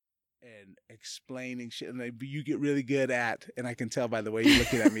and explaining shit. And you get really good at, and I can tell by the way you're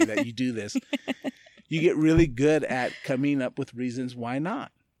looking at me that you do this, you get really good at coming up with reasons why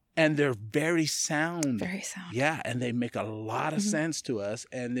not. And they're very sound. Very sound. Yeah, and they make a lot of sense to us.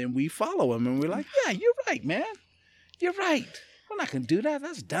 And then we follow them, and we're like, yeah, you're right, man. You're right. We're not going to do that.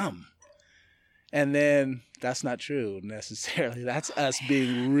 That's dumb. And then that's not true necessarily. That's us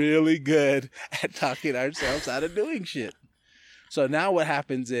being really good at talking ourselves out of doing shit. So now what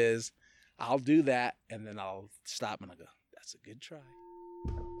happens is I'll do that, and then I'll stop, and I'll go, that's a good try.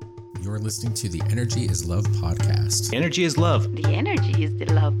 You're listening to the Energy is Love podcast. Energy is love. The Energy is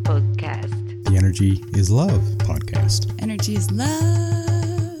the Love podcast. The Energy is Love podcast. Energy is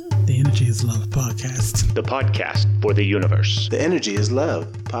love. The Energy is Love podcast. The podcast for the universe. The Energy is Love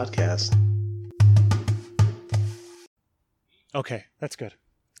podcast. Okay, that's good.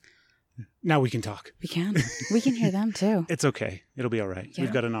 Now we can talk. We can. We can hear them too. It's okay. It'll be all right. Yeah.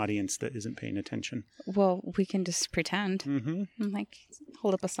 We've got an audience that isn't paying attention. Well, we can just pretend. Mm-hmm. And like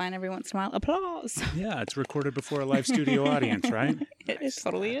hold up a sign every once in a while. Applause. Yeah, it's recorded before a live studio audience, right? It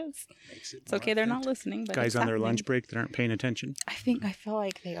totally is. It's okay. They're not listening. But Guys it's on their happening. lunch break that aren't paying attention. I feel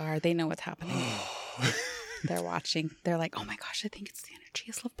like they are. They know what's happening. They're watching. They're like, oh my gosh, I think it's the Energy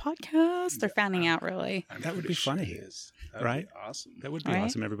is Love podcast. They're fanning out really. That would be funny. That'd Right? be awesome. That would be Right?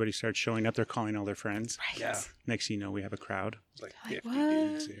 awesome. Everybody starts showing up. They're calling all their friends. Right. Yeah. Next thing you know, we have a crowd. It's like Like, 50 what?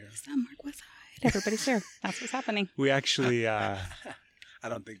 dudes here. Is that Mark Westside? Everybody's here. That's what's happening. We actually, I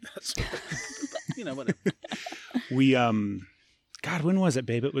don't think that's what, you know, whatever. God, when was it,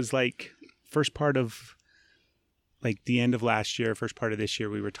 babe? It was like first part of, like the end of last year, first part of this year,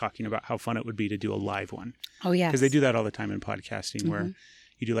 we were talking about how fun it would be to do a live one. Oh, yes. Because they do that all the time in podcasting where Mhm.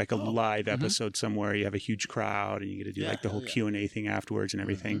 you do like a live episode somewhere, you have a huge crowd, and you get to do like the whole Q&A thing afterwards and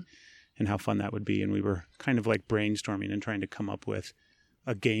everything, and how fun that would be. And we were kind of like brainstorming and trying to come up with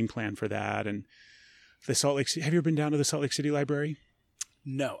a game plan for that. And the Salt Lake City, have you ever been down to the Salt Lake City Library?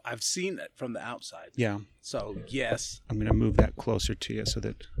 No, I've seen it from the outside. Yeah. So, yes. I'm going to move that closer to you so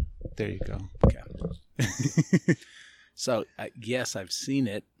that, there you go. Okay. So, yes, I've seen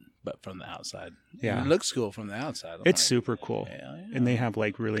it, but from the outside. Yeah. And it looks cool from the outside. I'm It's like, super cool. yeah. And they have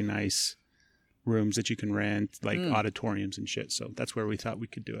like really nice rooms that you can rent, like auditoriums and shit. So that's where we thought we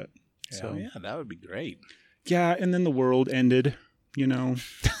could do it. So, yeah, that would be great. Yeah, and then the world ended, you know.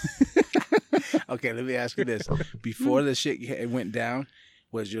 Okay, let me ask you this. Before the shit went down,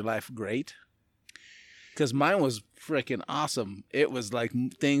 was your life great? Because mine was freaking awesome. It was like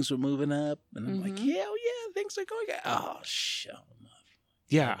things were moving up, and I'm like, hell yeah, things are going. Oh, shut up.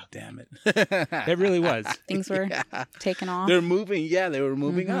 Yeah. Damn it. It really was. Things were taken off. They're moving. Yeah, they were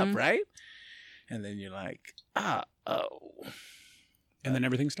moving up, right? And then you're like, oh. And then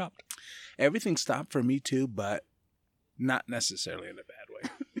everything stopped. Everything stopped for me too, but not necessarily in a bad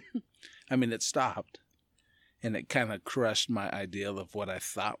way. I mean, it stopped, and it kind of crushed my ideal of what I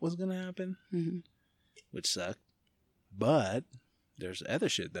thought was going to happen, which sucked. But there's other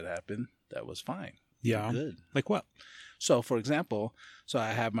shit that happened that was fine. Yeah. Good. Like what? So, for example,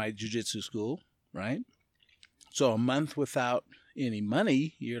 I have my jiu-jitsu school, right? So a month without any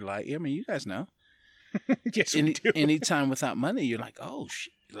money, you're like, I mean, you guys know. Yes, we do. Anytime without money, you're like, oh,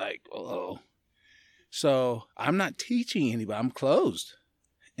 shit. Like, oh. So I'm not teaching anybody. I'm closed.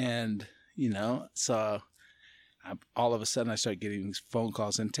 And, you know, so all of a sudden I start getting these phone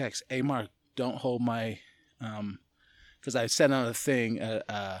calls and texts. Hey, Mark, don't hold my, because I sent out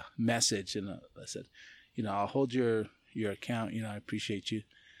a message, and I said, you know, I'll hold your account. You know, I appreciate you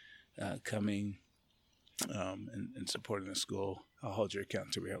coming and supporting the school. I'll hold your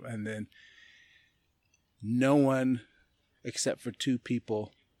account to real. And then no one, except for two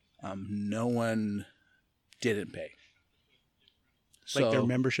people, no one didn't pay. Like their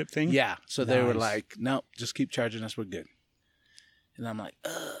membership thing? Yeah. So they were Nice. like, no, just keep charging us. We're good. And I'm like,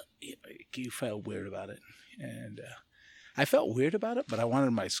 you felt weird about it. And I felt weird about it, but I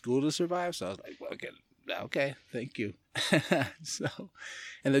wanted my school to survive. So I was like, well, okay, thank you.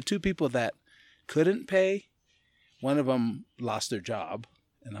 And the two people that couldn't pay, one of them lost their job.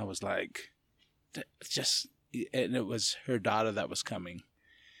 And I was like, and it was her daughter that was coming.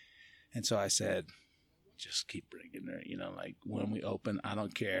 And so I said, just keep bringing her, you know, like when we open, I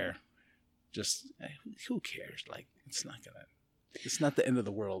don't care. Just, who cares? Like, it's not the end of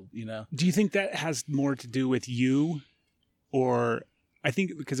the world, you know? Do you think that has more to do with you? Or I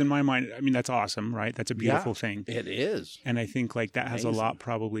think, because in my mind, I mean, that's awesome, right? That's a beautiful thing. It is. And I think like that has a lot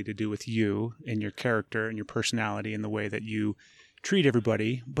probably to do with you and your character and your personality and the way that you treat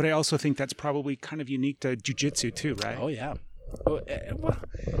everybody. But I also think that's probably kind of unique to jiu-jitsu too, right? Oh, yeah. Well,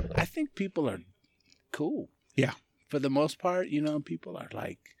 I think people are cool. Yeah. For the most part, you know, people are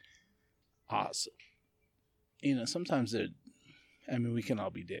like, awesome. Sometimes we can all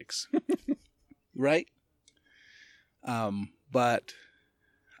be dicks, right? But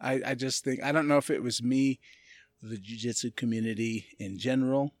I just think, I don't know if it was me, the jiu-jitsu community in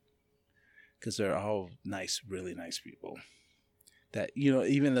general, because they're all nice, really nice people. That,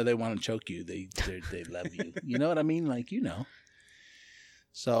 even though they want to choke you, they love you. You know what I mean? Like,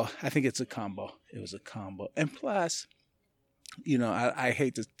 So I think it's a combo. It was a combo. And plus, I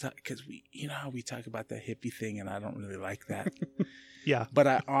hate to talk, because how we talk about that hippie thing, and I don't really like that. Yeah. But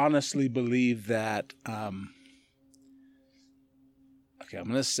I honestly believe that, okay, I'm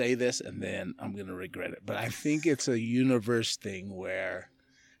going to say this and then I'm going to regret it. But I think it's a universe thing where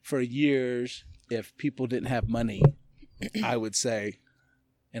for years, if people didn't have money, I would say,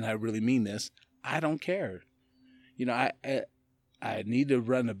 and I really mean this, I don't care. I need to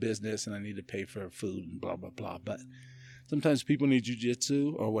run a business and I need to pay for food and blah, blah, blah. But sometimes people need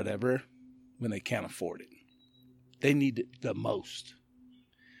jiu-jitsu or whatever when they can't afford it. They need it the most.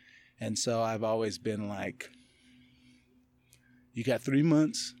 And so I've always been like, you got 3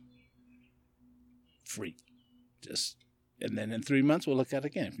 months, free. And then in 3 months, we'll look at it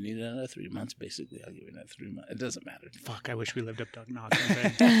again. If you need another 3 months, basically, I'll give you another 3 months. It doesn't matter. Fuck, I wish we lived up Doug Knox.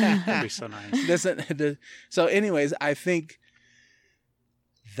 That'd be so nice. So anyways, I think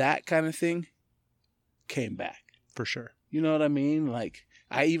that kind of thing came back. For sure. You know what I mean? Like,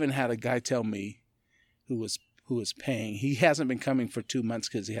 I even had a guy tell me who was paying. He hasn't been coming for 2 months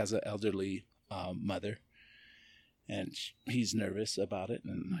because he has an elderly mother. And he's nervous about it,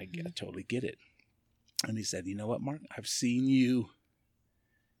 and I totally get it. And he said, you know what, Mark? I've seen you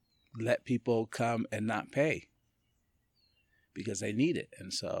let people come and not pay because they need it.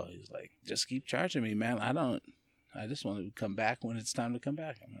 And so he's like, just keep charging me, man. I just want to come back when it's time to come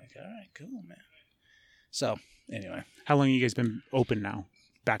back. I'm like, all right, cool, man. So anyway. How long have you guys been open now?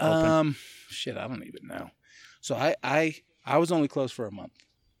 Back open? Shit, I don't even know. So I was only closed for a month.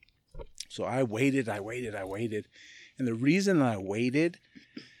 So I waited. And the reason I waited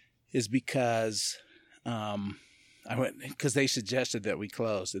is because because they suggested that we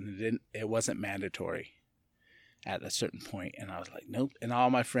close, and it wasn't mandatory at a certain point. And I was like, nope. And all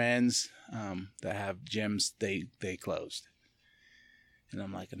my friends that have gyms, they closed. And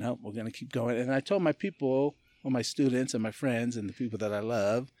I'm like, nope, we're going to keep going. And I told my people, my students and my friends and the people that I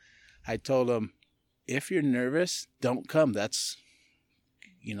love, I told them, if you're nervous, don't come. That's,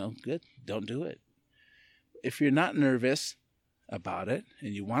 good. Don't do it. If you're not nervous about it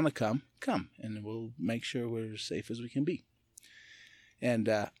and you want to come, and we'll make sure we're as safe as we can be. And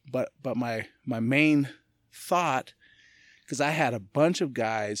but my main thought, because I had a bunch of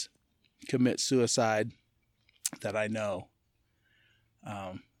guys commit suicide that I know,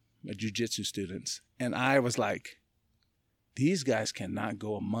 jiu-jitsu students, and I was like, these guys cannot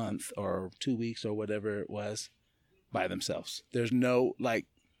go a month or 2 weeks or whatever it was by themselves. There's no,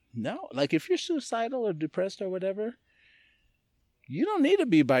 if you're suicidal or depressed or whatever, you don't need to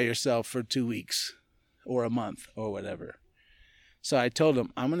be by yourself for 2 weeks or a month or whatever. So I told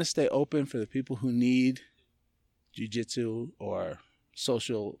them, I'm going to stay open for the people who need jiu-jitsu or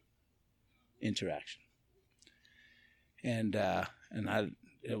social interaction. And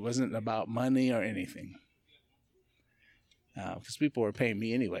it wasn't about money or anything. Because people were paying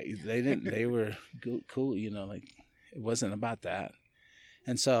me anyway. They were cool, it wasn't about that.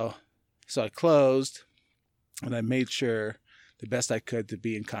 And so I closed, and I made sure the best I could to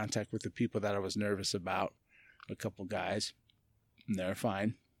be in contact with the people that I was nervous about, a couple guys, and they're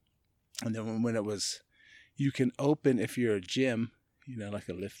fine. And then when it was, you can open if you're a gym, like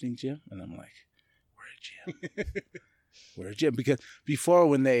a lifting gym, and I'm like, we're a gym. We're a gym. Because before,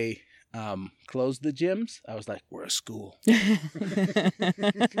 when they closed the gyms, I was like, we're a school.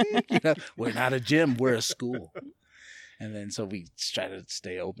 We're not a gym, we're a school. And then so we try to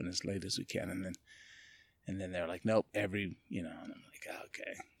stay open as late as we can. And then they're like, nope, and I'm like, oh,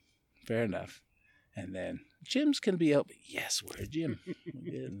 okay, fair enough. And then gyms can be open. Yes, we're a gym.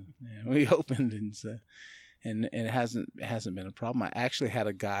 We opened, and it hasn't been a problem. I actually had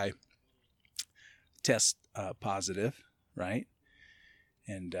a guy test positive, right?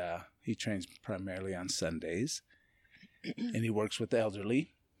 And he trains primarily on Sundays, and he works with the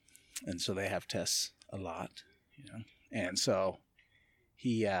elderly, and so they have tests a lot, And so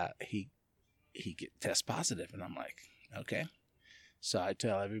he tests positive, and I'm like, okay. So I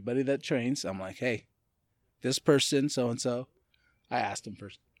tell everybody that trains, I'm like, hey, this person, so and so, I asked him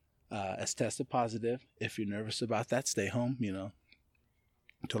first, has tested positive. If you're nervous about that, stay home.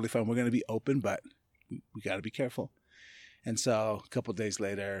 Totally fine. We're going to be open, but we got to be careful. And so a couple of days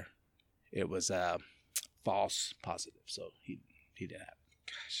later, it was false positive, so he didn't have it.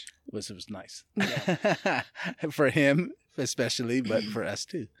 Gosh. was nice for him especially, but for us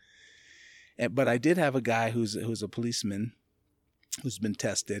too. But I did have a guy who's a policeman who's been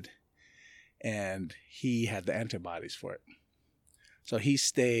tested, and he had the antibodies for it. So he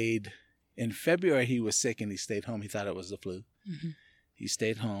stayed. In February, he was sick and he stayed home. He thought it was the flu. Mm-hmm. He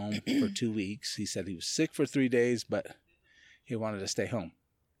stayed home for 2 weeks. He said he was sick for 3 days, but he wanted to stay home.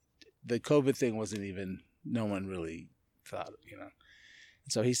 The COVID thing wasn't even, no one really thought, you know.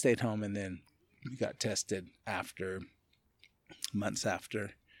 So he stayed home, and then he got tested months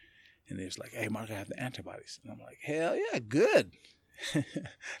after. And he was like, hey, Mark, I have the antibodies. And I'm like, hell yeah, good.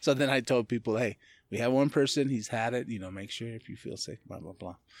 So then I told people, hey, we have one person, he's had it, you know, make sure if you feel sick, blah, blah,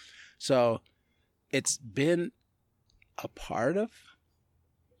 blah. So it's been a part of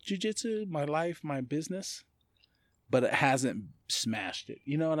jiu-jitsu, my life, my business, but it hasn't smashed it.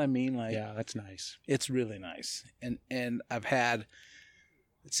 You know what I mean? Like, yeah, that's nice. It's really nice. And I've had,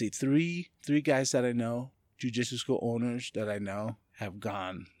 let's see, three guys that I know, jiu-jitsu school owners that I know have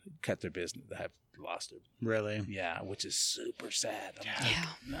cut their business, have lost it. Really? Yeah, which is super sad. I'm Yeah.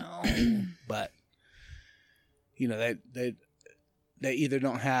 like, no. But, you know, they either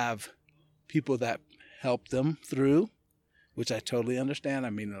don't have people that help them through, which I totally understand.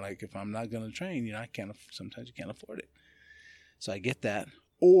 I mean, like, if I'm not going to train, you know, sometimes you can't afford it. So I get that.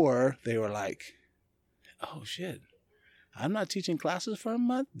 Or they were like, oh, shit, I'm not teaching classes for a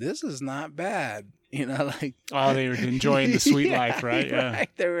month. This is not bad. You know, like. Oh, they were enjoying the sweet life, right? Yeah. Right.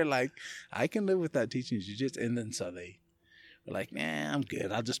 They were like, I can live without teaching jiu-jitsu. And then so they were like, nah, I'm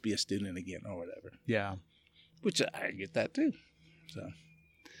good. I'll just be a student again or whatever. Yeah. Which I get that too. So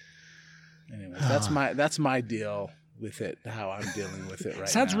anyways, that's my deal with it, how I'm dealing with it right now.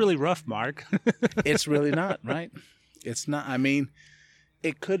 Sounds really rough, Mark. It's really not, right? It's not. I mean,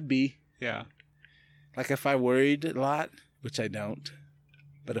 it could be. Yeah. Like if I worried a lot, which I don't,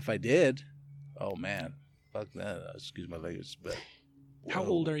 but if I did, oh man, fuck that. Excuse my language, but How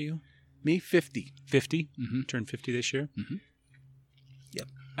old are you? Me, 50. 50? Mm-hmm. Turned 50 this year? Mm-hmm. Yep.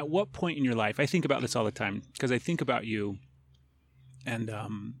 At what point in your life, I think about this all the time, because I think about you, and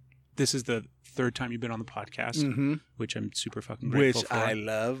this is the third time you've been on the podcast, which I'm super fucking grateful for. Which I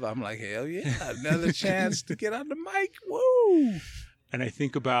love. I'm like, hell yeah, another chance to get on the mic. Woo! And I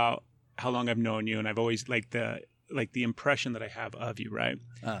think about how long I've known you, and I've always liked the impression that I have of you, right?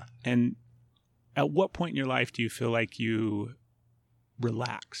 And at what point in your life do you feel like you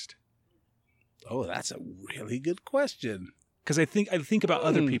relaxed? Oh, that's a really good question. Because I think about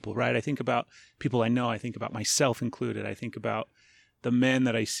other people, right? I think about people I know. I think about myself included. I think about the men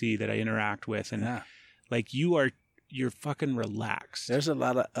that I see, that I interact with. And like you're fucking relaxed. There's a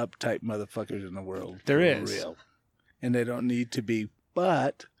lot of uptight motherfuckers in the world. There is. Real. And they don't need to be.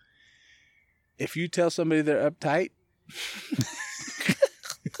 But if you tell somebody they're uptight,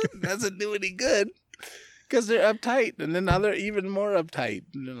 doesn't do any good. Because they're uptight. And then now they're even more uptight.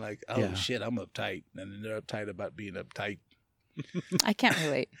 And they're like, oh, shit, I'm uptight. And then they're uptight about being uptight. I can't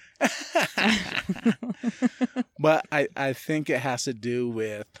relate. But I think it has to do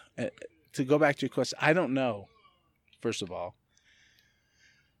with, to go back to your question, I don't know, first of all.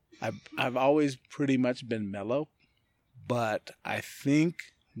 I've always pretty much been mellow, but I think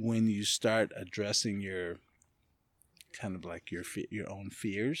when you start addressing your kind of like your own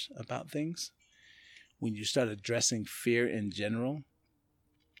fears about things, when you start addressing fear in general,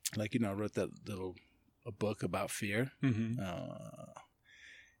 like, you know, I wrote that a book about fear. Mm-hmm.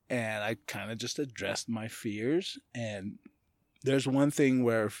 And I kind of just addressed my fears. And there's one thing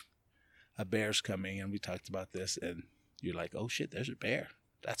where a bear's coming, and we talked about this, and you're like, oh shit, there's a bear.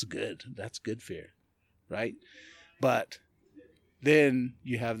 That's good. That's good fear. Right? But then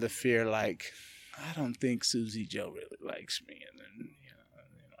you have the fear like, I don't think Susie Joe really likes me. And then, you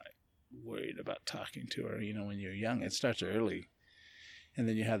know, like worried about talking to her, you know, when you're young. It starts early. And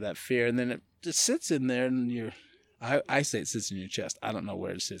then you have that fear, and then it just sits in there, and I say it sits in your chest. I don't know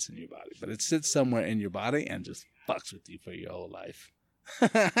where it sits in your body, but it sits somewhere in your body and just fucks with you for your whole life. You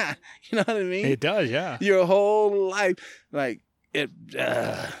know what I mean? It does, yeah. Your whole life. Like, and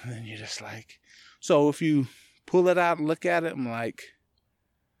you're just like, so if you pull it out and look at it, I'm like,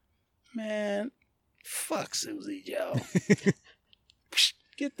 man, fuck Susie Joe.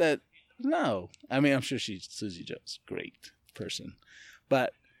 Get that. No. I mean, I'm sure Susie Joe's a great person.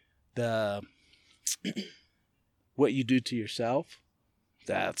 But what you do to yourself,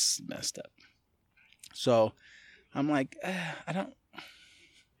 that's messed up. So I'm like,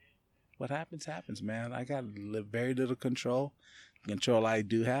 what happens, man. I got very little control. Control I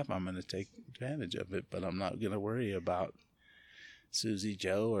do have, I'm going to take advantage of it, but I'm not going to worry about Susie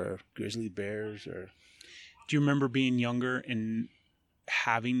Joe or grizzly bears or. Do you remember being younger and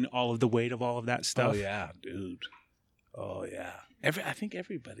having all of the weight of all of that stuff? Oh yeah, dude. Oh yeah. I think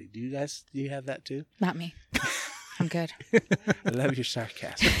everybody. Do you have that too? Not me. I'm good. I love your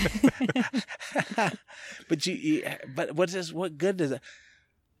sarcasm. But what good does it?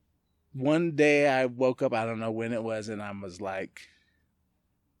 One day I woke up, I don't know when it was, and I was like,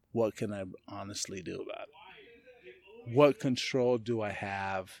 what can I honestly do about it? What control do I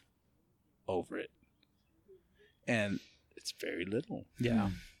have over it? And it's very little. Yeah.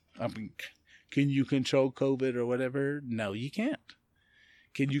 I mean, can you control COVID or whatever? No, you can't.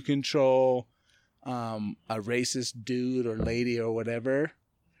 Can you control a racist dude or lady or whatever,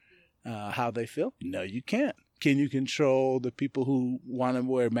 how they feel? No, you can't. Can you control the people who want to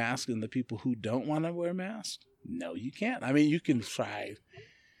wear masks and the people who don't want to wear masks? No, you can't. I mean, you can try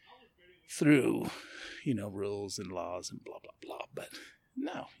through, rules and laws and blah, blah, blah. But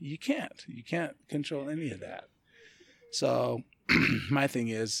no, you can't. You can't control any of that. So my thing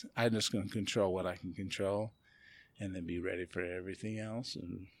is, I'm just going to control what I can control and then be ready for everything else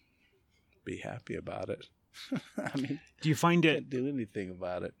and be happy about it. I mean, do you find it? Can't do anything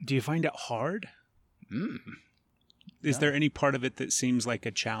about it. Do you find it hard? Is there any part of it that seems like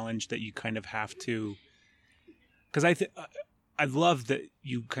a challenge that you kind of have to? Because I love that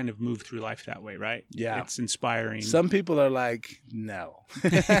you kind of move through life that way, right? Yeah, it's inspiring. Some people are like, no.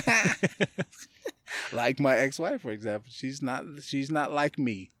 Like my ex-wife, for example, she's not like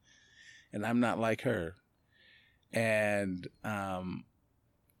me, and I'm not like her. And I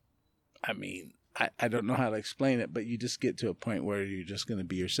mean, I don't know how to explain it, but you just get to a point where you're just going to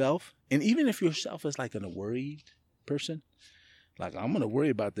be yourself. And even if yourself is like a worried person, like I'm going to worry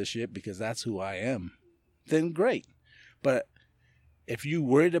about this shit because that's who I am, then great. But if you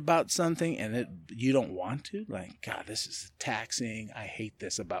worried about something and you don't want to, like, God, this is taxing. I hate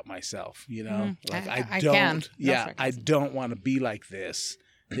this about myself, Like I don't. Yeah, I don't want to be like this.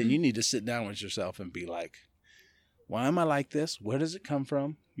 Then you need to sit down with yourself and be like, why am I like this? Where does it come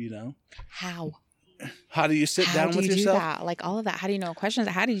from? How? How do you sit down with yourself? How do you do that? Like all of that. How do you know questions?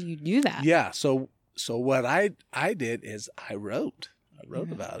 How do you do that? Yeah. So what I did is I wrote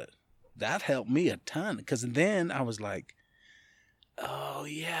about it. That helped me a ton. Because then I was like, oh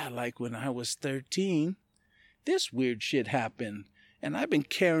yeah, like when I was 13, this weird shit happened. And I've been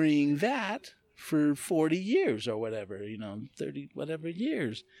carrying that for 40 years or whatever, 30 whatever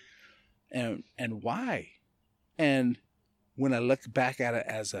years. And why? And when I look back at it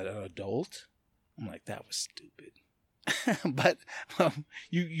as an adult, I'm like, that was stupid. But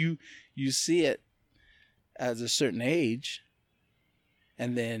you see it as a certain age,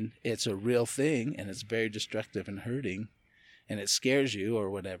 and then it's a real thing, and it's very destructive and hurting, and it scares you or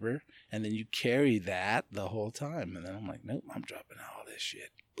whatever, and then you carry that the whole time. And then I'm like, nope, I'm dropping all this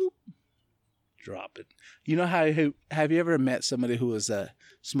shit. Boop. Drop it. You know how have you ever met somebody who was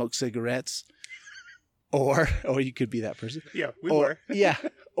smoked cigarettes? Or you could be that person. Yeah, we were. Yeah,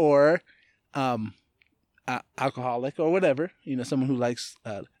 or alcoholic or whatever. Someone who likes.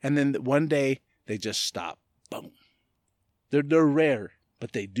 And then one day they just stop. Boom. They're rare,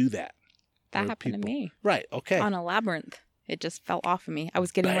 but they do that. That happened to me. Right. Okay. On a labyrinth, it just fell off of me. I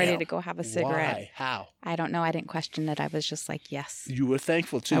was getting ready to go have a cigarette. Why? How? I don't know. I didn't question it. I was just like, yes. You were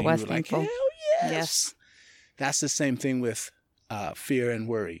thankful too. I was you were thankful. Like, hell yes. Yes. That's the same thing with fear and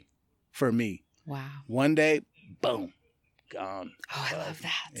worry for me. Wow. One day, boom, gone. Oh, I love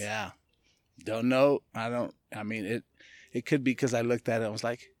that. Yeah. Don't know. I mean, it could be because I looked at it and I was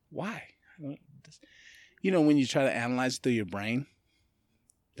like, why? When you try to analyze through your brain,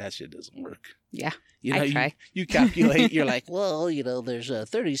 that shit doesn't work. Yeah. I try. You calculate, you're like, well, there's a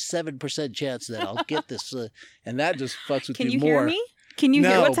 37% chance that I'll get this. And that just fucks with you more. Can you hear me? Can you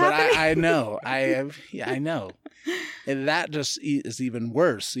hear what's happening? I know. I know. And that just is even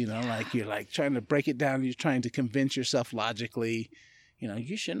worse, like you're like trying to break it down. You're trying to convince yourself logically,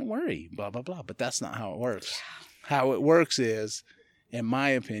 you shouldn't worry, blah, blah, blah. But that's not how it works. Yeah. How it works is, in my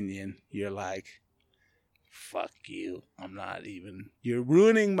opinion, you're like, fuck you. You're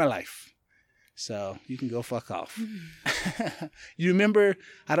ruining my life. So you can go fuck off. You remember,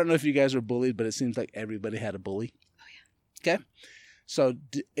 I don't know if you guys were bullied, but it seems like everybody had a bully. Oh, yeah. Okay. So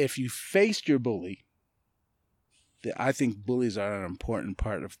if you faced your bully, I think bullies are an important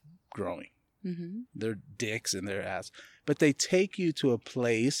part of growing. Mm-hmm. They're dicks and they're ass. But they take you to a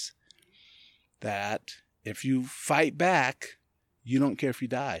place that if you fight back, you don't care if you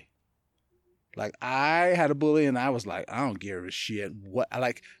die. Like, I had a bully and I was like, I don't give a shit.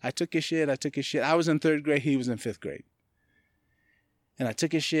 I took his shit. I was in 3rd grade. He was in 5th grade. And I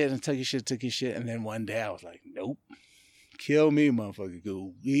took his shit and took his shit. And then one day I was like, nope. Kill me,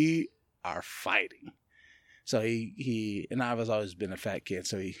 motherfucker. We are fighting. So he and I've always been a fat kid,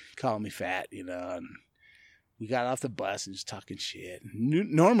 so he called me fat, you know, and we got off the bus and just talking shit.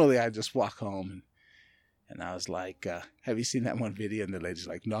 Normally I just walk home and I was like, have you seen that one video? And the lady's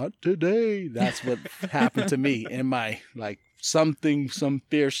like, not today. That's what happened to me. And my, like, some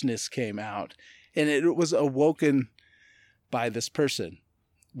fierceness came out. And it was awoken by this person,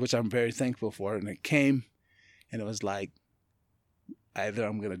 which I'm very thankful for. And it came, and it was like, either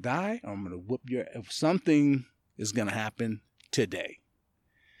I'm going to die or I'm going to whoop if something is going to happen today.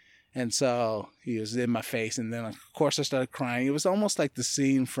 And so he was in my face. And then, of course, I started crying. It was almost like the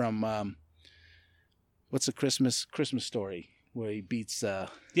scene from... what's the Christmas story where he beats the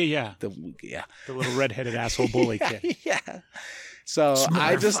little redheaded asshole bully kid. Yeah. So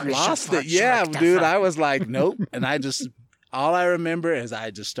I just lost it. Yeah, dude. I was like, nope. And all I remember is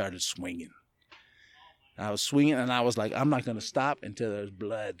I just started swinging. I was swinging, and I was like, I'm not going to stop until there's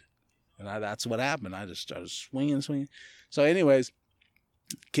blood. And that's what happened. I just started swinging. So anyways,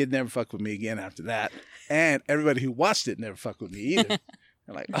 kid never fucked with me again after that. And everybody who watched it never fucked with me either.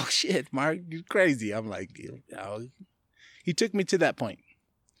 They're like, oh shit, Mark, you're crazy. I'm like, he took me to that point.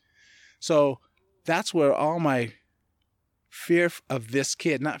 So that's where all my fear of this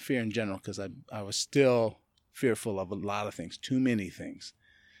kid, not fear in general, because I was still fearful of a lot of things, too many things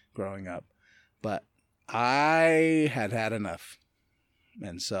growing up. But I had enough.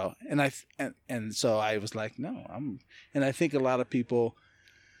 And so, and so I was like, no, and I think a lot of people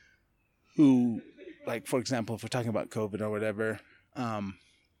who, like, for example, if we're talking about COVID or whatever,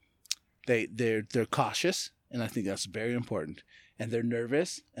 they're cautious, and I think that's very important. And they're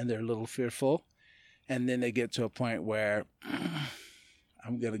nervous, and they're a little fearful, and then they get to a point where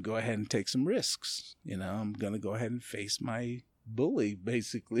I'm gonna go ahead and take some risks. You know, I'm gonna go ahead and face my bully,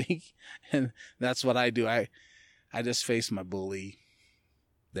 basically, and that's what I do. I just face my bully.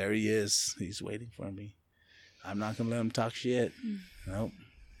 There he is. He's waiting for me. I'm not gonna let him talk shit. Nope.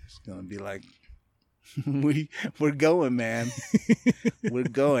 It's gonna be like, we're going, man. We're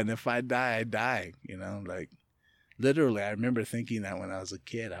going. If I die, I die. You know, like, literally, I remember thinking that when I was a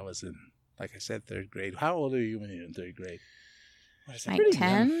kid. I was in, like I said, 3rd grade. How old are you when you're in 3rd grade? What is that? Like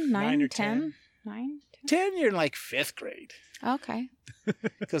 10, 9 or 10? 9? 10, you're in like 5th grade. Okay.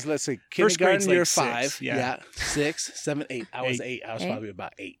 Because let's say kindergarten, like you're 6, 5. Yeah. 6, 7, 8. I was 8. I was probably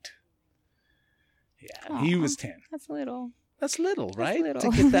about 8. Yeah. Aww, he was 10. That's little. That's little, right? That's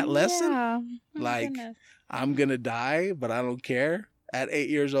little. To get that lesson? Yeah. Like, Goodness. I'm going to die, but I don't care. At 8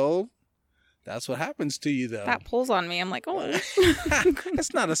 years old, that's what happens to you, though. That pulls on me. I'm like, oh.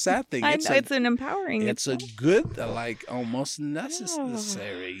 It's not a sad thing. I know, it's an empowering. It's a good, like, almost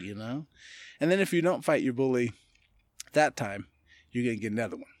necessary, you know? And then if you don't fight your bully that time, you're going to get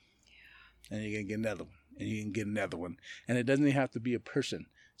another one. Yeah. And you're going to get another one. And you can get another one. And it doesn't even have to be a person.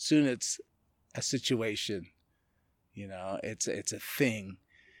 Soon it's a situation. You know, it's a thing.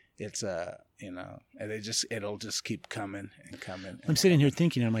 It's a, you know, and it'll just keep coming and coming. I'm sitting here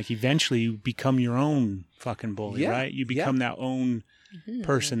thinking, I'm like, eventually you become your own fucking bully, right? You become that own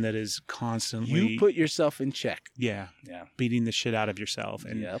person that is constantly. You put yourself in check. Yeah. Beating the shit out of yourself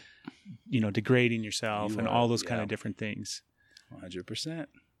and, you know, degrading yourself and all those kind of different things. 100%. And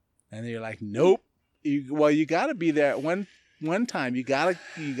then you're like, nope. You got to be there at one time. You got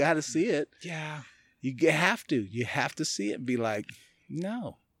to see it. Yeah. You have to see it and be like,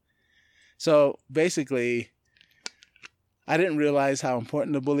 no. So basically, I didn't realize how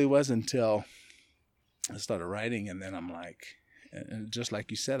important the bully was until I started writing. And then I'm like, and just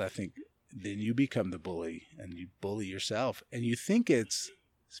like you said, I think then you become the bully and you bully yourself. And you think it's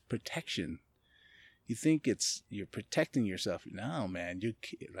protection. You think you're protecting yourself. No, man,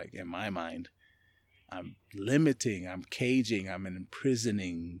 like, in my mind, I'm limiting, I'm caging, I'm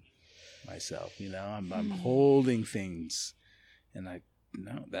imprisoning myself, you know, I'm holding things, and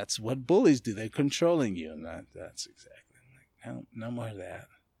no, that's what bullies do. They're controlling you, and that's exactly like, no more of that.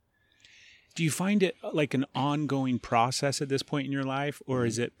 Do you find it like an ongoing process at this point in your life, or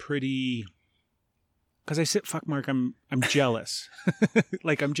is it pretty? Because fuck Mark, I'm jealous.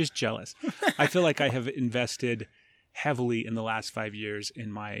 Like, I'm just jealous. I feel like I have invested heavily in the last 5 years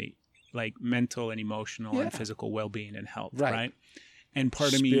in my, like, mental and emotional and physical well-being and health, right? And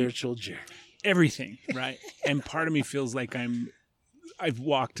part of me, spiritual journey, everything, right? And part of me feels like I've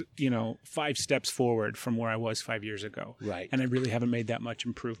walked, you know, 5 steps forward from where I was 5 years ago, right? And I really haven't made that much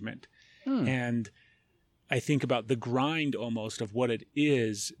improvement. And I think about the grind almost of what it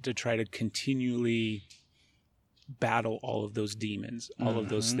is to try to continually battle all of those demons, all of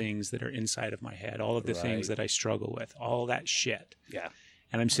those things that are inside of my head, all of the things that I struggle with, all that shit. Yeah.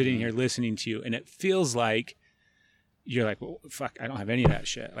 And I'm sitting here listening to you, and it feels like you're like, well, fuck, I don't have any of that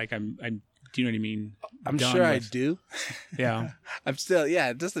shit. Like, I'm Do you know what I mean? I'm Done sure I with- do. Yeah. I'm still,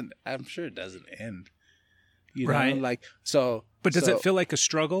 it doesn't, I'm sure it doesn't end. You know, Right. like, so. But does so- it feel like a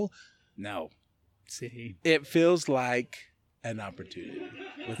struggle? No. See. It feels like an opportunity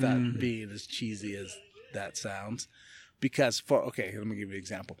without being as cheesy as that sounds. Because okay, let me give you an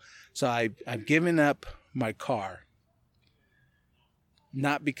example. So I've given up my car,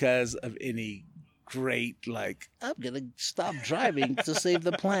 not because of any great, like, I'm going to stop driving to save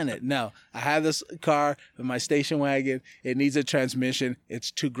the planet. No, I have this car, my station wagon. It needs a transmission.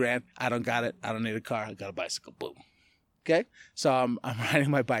 It's $2,000. I don't got it. I don't need a car. I got a bicycle. Boom. Okay. So I'm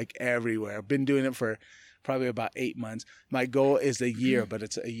riding my bike everywhere. I've been doing it for probably about 8 months. My goal is a year, but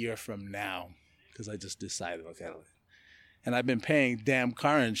it's a year from now because I just decided, okay. And I've been paying damn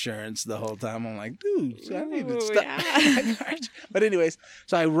car insurance the whole time. I'm like, dude, I need to stop. Yeah. But anyways,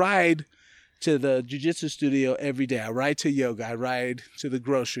 so I ride to the jiu-jitsu studio every day. I ride to yoga. I ride to the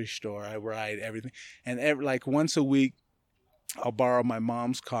grocery store. I ride everything. And like once a week, I'll borrow my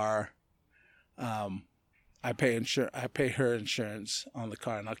mom's car. I pay her insurance on the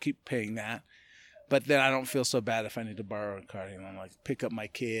car, and I'll keep paying that. But then I don't feel so bad if I need to borrow a car. You know, like pick up my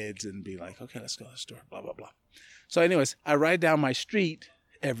kids and be like, okay, let's go to the store, blah, blah, blah. So anyways, I ride down my street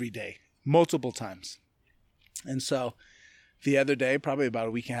every day, multiple times. And so the other day, probably about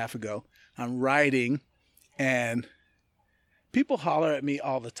a week and a half ago, I'm riding and people holler at me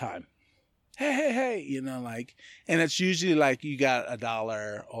all the time. Hey, hey, hey, you know, like, and it's usually like you got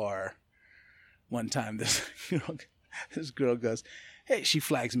 $1 or one time this girl goes, hey, she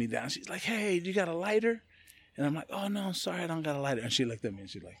flags me down. She's like, hey, you got a lighter? And I'm like, oh, no, sorry, I don't got a lighter. And she looked at me and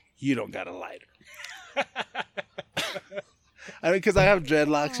she's like, you don't got a lighter. I mean, because I have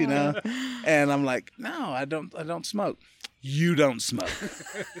dreadlocks, you know, and I'm like, no, I don't smoke. You don't smoke.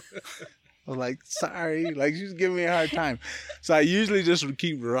 I'm like, sorry. Like, she's giving me a hard time. So I usually just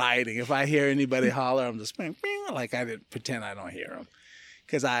keep riding. If I hear anybody holler, I'm just like I didn't pretend I don't hear them.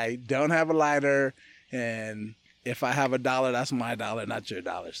 Because I don't have a lighter, and if I have $1, that's my dollar, not your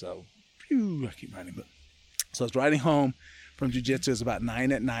dollar. So, I keep riding. So I was riding home from jiu-jitsu. It's about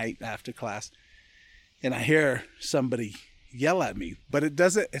 9 at night after class, and I hear somebody yell at me. But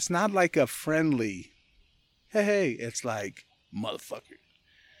it's not like a friendly, hey, it's like, motherfucker.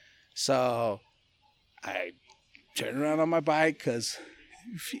 So I turn around on my bike because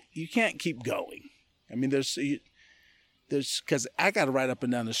you can't keep going. I mean, there's because I got to ride up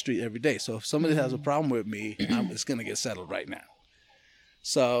and down the street every day. So if somebody has a problem with me, it's going to get settled right now.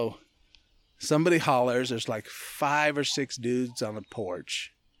 So somebody hollers. There's like 5 or 6 dudes on the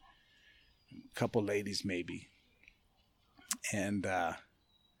porch, a couple ladies maybe. And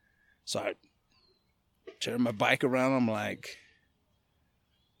so I turn my bike around. I'm like,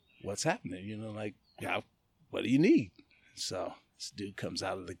 what's happening? You know, like, yeah, what do you need? So this dude comes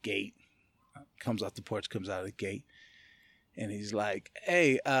out of the gate, comes off the porch, comes out of the gate. And he's like,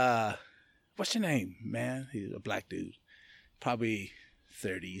 hey, what's your name, man? He's a black dude, probably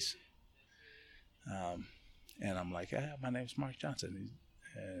 30s. And I'm like, my name's Mark Johnson.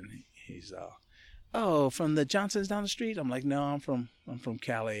 And he's oh, from the Johnsons down the street? I'm like, no, I'm from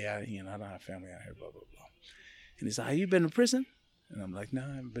Cali. I don't have family out here, blah, blah, blah. And he's like, have you been to prison? And I'm like, no,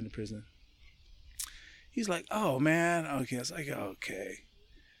 I haven't been to prison. He's like, oh, man. Okay. I was like, okay.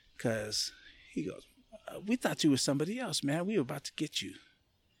 Because he goes, we thought you were somebody else, man. We were about to get you.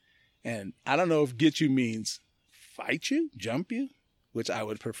 And I don't know if get you means fight you, jump you, which I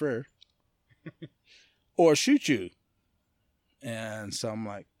would prefer, or shoot you. And so I'm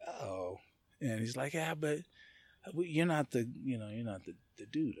like, oh. And he's like, yeah, but you're not the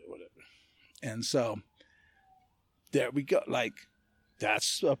dude or whatever. And so there we go. Like,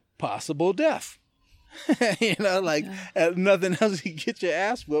 that's a possible death. Nothing else, you get your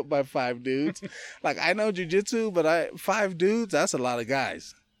ass whooped by 5 dudes. Like, I know jiu-jitsu, but 5 dudes, that's a lot of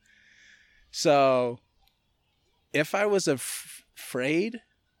guys. So if I was afraid,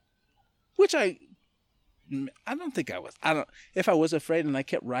 which I don't think I was. If I was afraid and I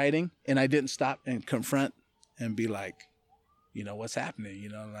kept riding and I didn't stop and confront and be like, what's happening?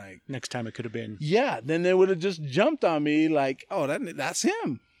 Like, Next time it could have been. Yeah, then they would have just jumped on me like, oh, that's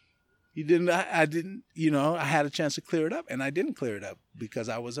him. He didn't, I didn't, I had a chance to clear it up, and I didn't clear it up because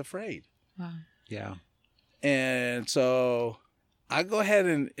I was afraid. Wow. Yeah. And so I go ahead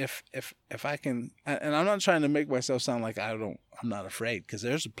and if I can, and I'm not trying to make myself sound like I'm not afraid, because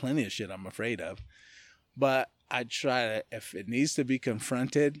there's plenty of shit I'm afraid of, but I try to, if it needs to be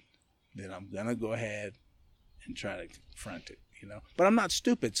confronted, then I'm going to go ahead and try to confront it, but I'm not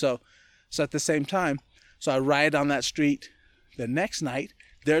stupid. So at the same time, so I ride on that street the next night.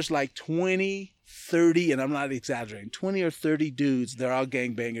 There's like 20 30, and I'm not exaggerating, 20 or 30 dudes. They're all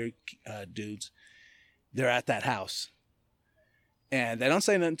gangbanger dudes. They're at that house. And they don't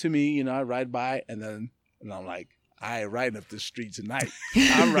say nothing to me. You know, I ride by, and I'm like, I ain't riding up this street tonight.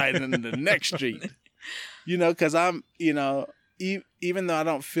 I'm riding in the next street. You know, because I'm, you know, even though I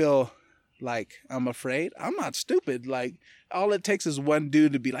don't feel like I'm afraid, I'm not stupid. Like, all it takes is one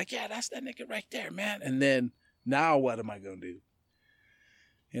dude to be like, yeah, that's that nigga right there, man. And then, now what am I going to do?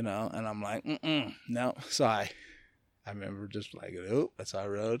 You know, and I'm like, no. So I remember just like, oh, that's how I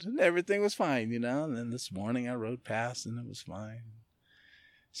rode. And everything was fine, you know. And then this morning I rode past and it was fine.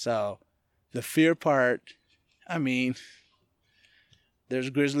 So the fear part, I mean, there's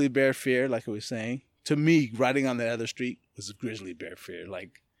grizzly bear fear, like I was saying. To me, riding on the other street was a grizzly bear fear.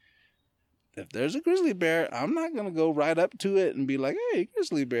 Like, if there's a grizzly bear, I'm not going to go right up to it and be like, hey,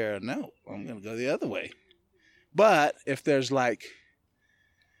 grizzly bear. No, I'm going to go the other way. But if there's like,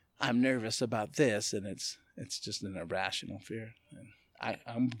 I'm nervous about this, and it's just an irrational fear. And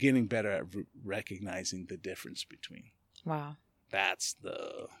I'm getting better at recognizing the difference between. Wow. That's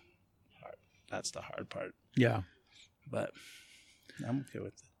the hard part. Yeah. But I'm okay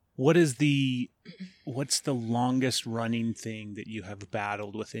with it. What's the longest running thing that you have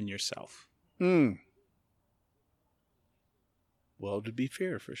battled within yourself? Well, it would be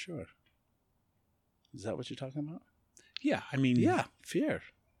fear for sure. Is that what you're talking about? Yeah, I mean... Yeah, fear.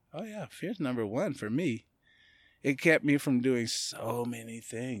 Oh, yeah, fear's number one for me. It kept me from doing so many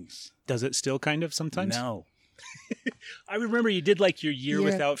things. Does it still kind of sometimes? No. I remember you did like your year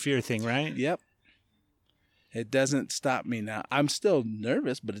without fear thing, right? Yep. It doesn't stop me now. I'm still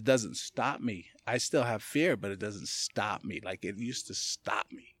nervous, but it doesn't stop me. I still have fear, but it doesn't stop me like it used to stop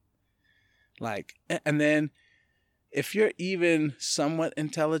me. Like, and then if you're even somewhat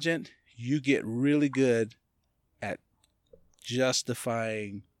intelligent, you get really good at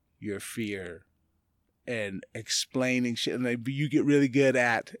justifying your fear and explaining shit. And you get really good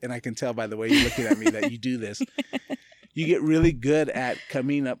at, and I can tell by the way you're looking at me that you do this, you get really good at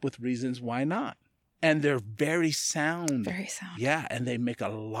coming up with reasons why not. And they're very sound. Very sound. Yeah, and they make a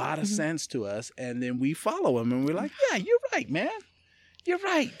lot of sense to us. And then we follow them, and we're like, yeah, you're right, man. You're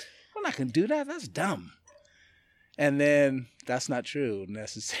right. We're not going to do that. That's dumb. And then that's not true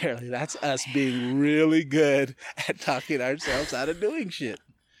necessarily. That's us being really good at talking ourselves out of doing shit.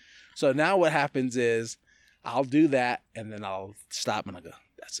 So now what happens is I'll do that, and then I'll stop, and I'll go,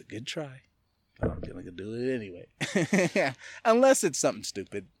 that's a good try. But I'm going to do it anyway. Unless it's something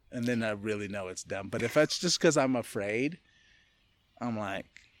stupid. And then I really know it's dumb. But if it's just because I'm afraid, I'm like,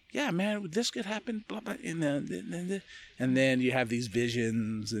 yeah, man, this could happen. Blah, blah, and then you have these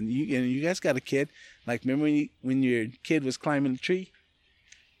visions. And you guys got a kid. Like, remember when your kid was climbing a tree?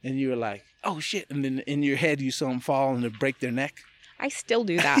 And you were like, oh, shit. And then in your head, you saw them fall and break their neck? I still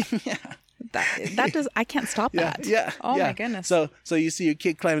do that. Yeah. That does. I can't stop that. Yeah. Oh, my goodness. So you see your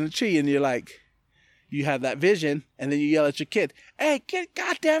kid climbing a tree, and you're like, you have that vision, and then you yell at your kid, hey,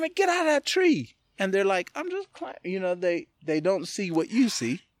 God damn it, get out of that tree. And they're like, I'm just climbing. You know, they don't see what you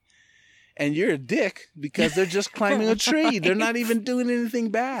see. And you're a dick because they're just climbing a tree. They're not even doing anything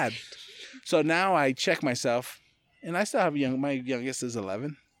bad. So now I check myself, and I still have my youngest is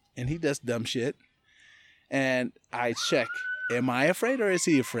 11, and he does dumb shit. And I check, am I afraid or is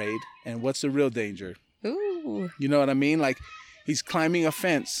he afraid? And what's the real danger? Ooh. You know what I mean? Like, he's climbing a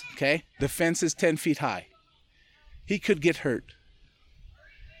fence, okay? The fence is 10 feet high. He could get hurt.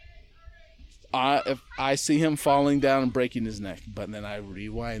 If I see him falling down and breaking his neck, but then I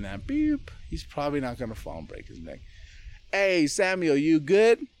rewind that, beep, he's probably not going to fall and break his neck. Hey, Samuel, you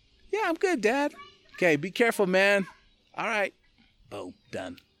good? Yeah, I'm good, Dad. Okay, be careful, man. All right. Boom,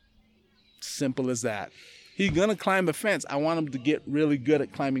 done. Simple as that. He's going to climb a fence. I want him to get really good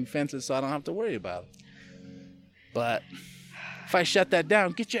at climbing fences so I don't have to worry about it. But if I shut that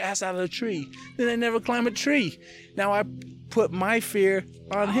down, get your ass out of the tree, then they never climb a tree. Now I put my fear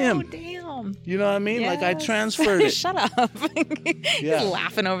on him. Oh, damn. You know what I mean? Yes. Like I transferred it. Shut up. He's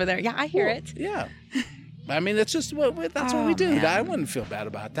laughing over there. Yeah, I hear it. Yeah. I mean, it's just what we do. Man. I wouldn't feel bad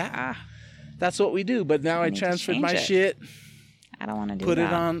about that. That's what we do. But now I need to transferred change my it. shit. I don't want to do Put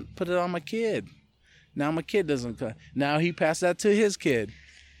that. it on my kid. Now my kid doesn't climb. Now he passed that to his kid.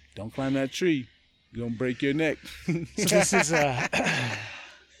 Don't climb that tree. You're going to break your neck. So this is,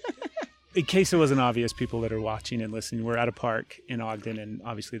 in case it wasn't obvious, people that are watching and listening, we're at a park in Ogden, and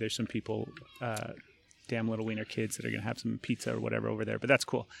obviously there's some people, damn little wiener kids that are going to have some pizza or whatever over there, but that's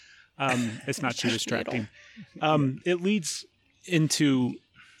cool. It's not too distracting. It leads into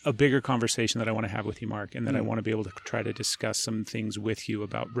a bigger conversation that I want to have with you, Mark, and that I want to be able to try to discuss some things with you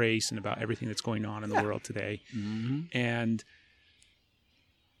about race and about everything that's going on in the world today. Mm-hmm. And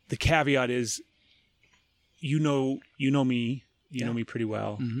the caveat is, you know me. You know Yeah. me pretty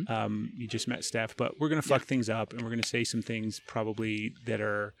well. Mhm. You just met Steph, but we're going to fuck things up, and we're going to say some things probably that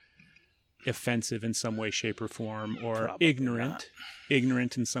are offensive in some way, shape, or form, or Probably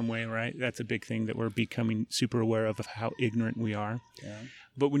ignorant in some way, right? That's a big thing that we're becoming super aware of how ignorant we are. Yeah.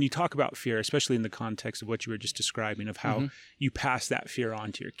 But when you talk about fear, especially in the context of what you were just describing, of how you pass that fear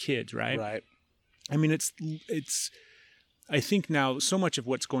on to your kids, right? Right. I mean, it's. I think now so much of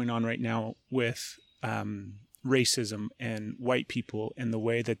what's going on right now with racism and white people and the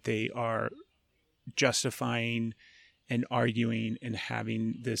way that they are justifying and arguing and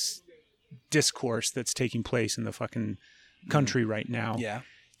having this discourse that's taking place in the fucking country right now. Yeah.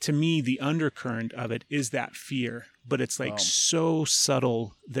 To me, the undercurrent of it is that fear, but it's like so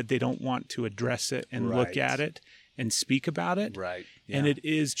subtle that they don't want to address it and look Right. at it and speak about it. Right. And Yeah. it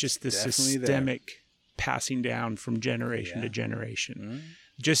is just this Definitely there. systemic passing down from generation to generation.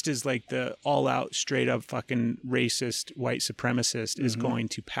 Just as like the all out, straight up fucking racist white supremacist is going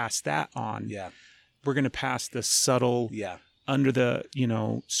to pass that on. Yeah. We're going to pass the subtle, Yeah. under the,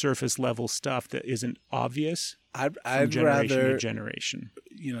 surface level stuff that isn't obvious I'd from generation rather, to generation.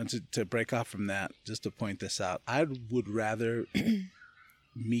 to break off from that, just to point this out, I would rather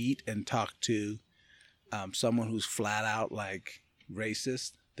meet and talk to someone who's flat out like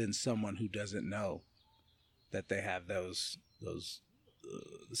racist than someone who doesn't know that they have those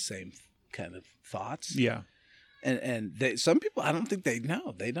same kind of thoughts. Yeah. And some people, I don't think they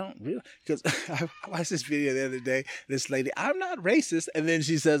know. They don't really. Because I watched this video the other day. This lady, I'm not racist. And then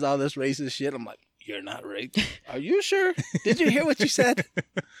she says all this racist shit. I'm like, you're not racist. Are you sure? Did you hear what you said?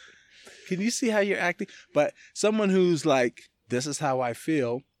 Can you see how you're acting? But someone who's like, this is how I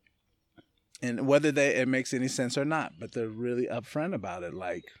feel. And whether it makes any sense or not, but they're really upfront about it.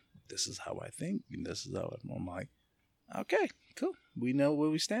 Like, this is how I think. And this is how I'm like, okay, cool. We know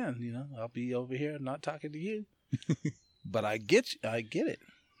where we stand. I'll be over here not talking to you. But I get it.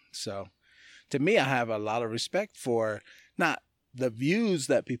 So to me, I have a lot of respect for not the views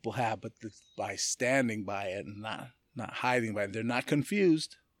that people have, but by standing by it and not hiding by it. They're not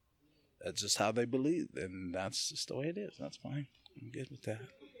confused. That's just how they believe. And that's just the way it is. That's fine. I'm good with that.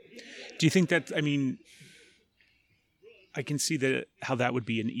 Do you think that, I can see how that would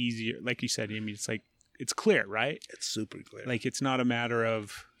be an easier, like you said, it's like, it's clear, right? It's super clear. Like, it's not a matter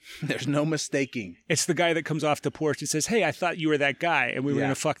of, there's no mistaking. it's the guy that comes off the porch and says, hey, I thought you were that guy and we were Yeah.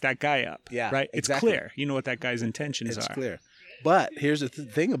 going to fuck that guy up. Yeah, Right? exactly. It's clear. You know what that guy's intentions It's are. clear. But here's the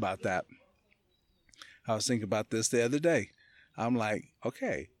thing about that. I was thinking about this the other day. I'm like,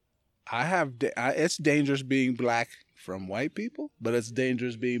 okay, it's dangerous being black from white people, but it's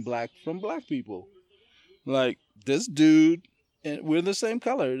dangerous being black from black people. Like this dude, and we're the same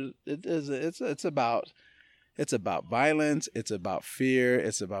color. It's about violence. It's about fear.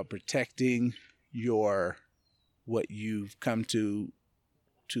 It's about protecting what you've come to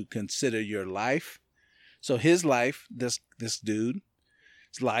consider your life. So his life, this dude's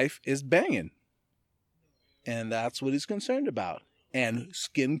life is banging. And that's what he's concerned about. And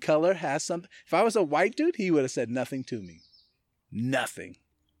skin color has something. If I was a white dude, he would have said nothing to me. Nothing.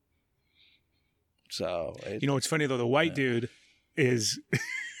 So. It's funny though, the white dude is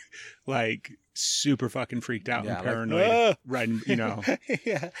like super fucking freaked out and paranoid. Like, riding, yeah,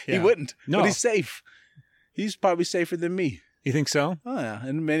 he Yeah. wouldn't. No. But he's safe. He's probably safer than me. You think so? Oh, yeah.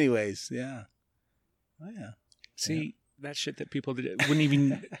 In many ways. Yeah. Oh, yeah. See, that shit that people wouldn't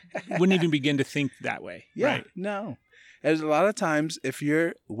even begin to think that way. Yeah. Right? No. There's a lot of times if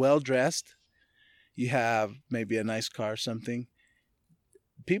you're well dressed, you have maybe a nice car or something,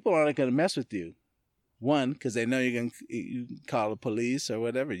 people aren't going to mess with you. One, because they know you can call the police or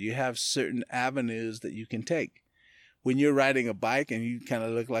whatever. You have certain avenues that you can take. When you're riding a bike and you kind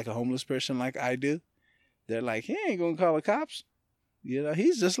of look like a homeless person like I do, they're like, he ain't going to call the cops.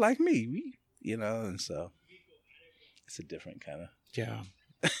 He's just like me. And so it's a different kind of. Yeah.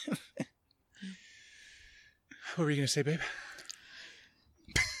 What were you going to say, babe?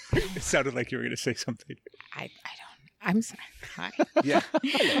 It sounded like you were going to say something. I don't. I'm sorry. Hi. Yeah.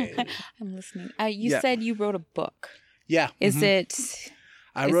 I'm listening. You said you wrote a book. Yeah. Is it?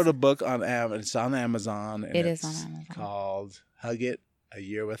 I wrote a book on Amazon. It's on Amazon. And It is it's on Amazon. Called Hug It, A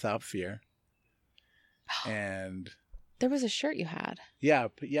Year Without Fear. And There was a shirt you had. yeah.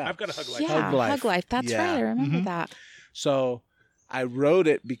 I've got a hug life. Yeah, Hug Life. That's Yeah. right. I remember Mhm. that. So I wrote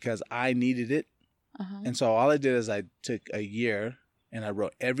it because I needed it. Uh-huh. And so all I did is I took a year and I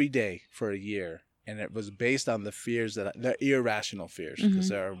wrote every day for a year. And it was based on the fears they're irrational fears, because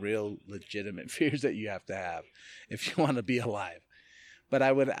there are real legitimate fears that you have to have if you want to be alive. But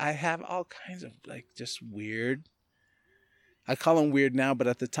I have all kinds of like just weird. I call them weird now, but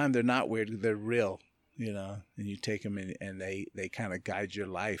at the time they're not weird. They're real. you know, and you take them in, and they kind of guide your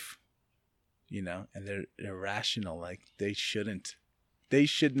life, you know, and they're irrational. Like they should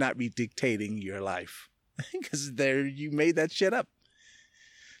not be dictating your life because you made that shit up.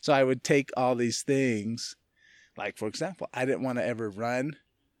 So I would take all these things, like, for example, I didn't want to ever run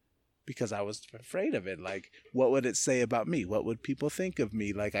because I was afraid of it. Like, what would it say about me? What would people think of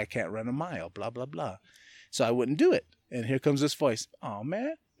me? Like, I can't run a mile, blah, blah, blah. So I wouldn't do it. And here comes this voice. Oh,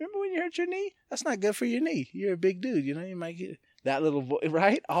 man, remember when you hurt your knee? That's not good for your knee. You're a big dude. You know, you might get that little voice,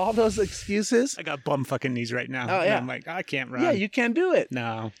 right? All those excuses. I got bum fucking knees right now. Oh, yeah. I'm like, I can't run. Yeah, you can't do it.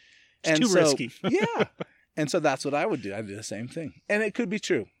 No. It's too risky. Yeah. And so that's what I would do. I did the same thing. And it could be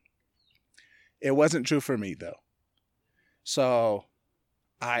true. It wasn't true for me, though. So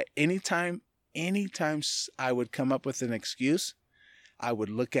anytime I would come up with an excuse, I would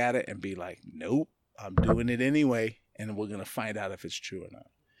look at it and be like, nope, I'm doing it anyway. And we're going to find out if it's true or not.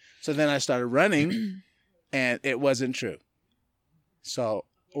 So then I started running and it wasn't true. So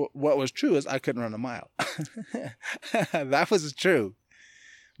what was true is I couldn't run a mile. That was true.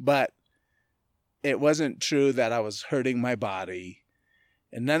 But it wasn't true that I was hurting my body.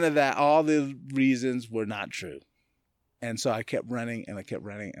 And none of that, all the reasons were not true. And so I kept running and I kept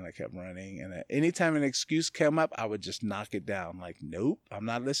running and I kept running. And anytime an excuse came up, I would just knock it down. Like, nope, I'm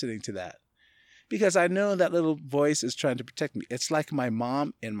not listening to that. Because I know that little voice is trying to protect me. It's like my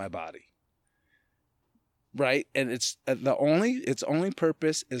mom in my body. Right? And its only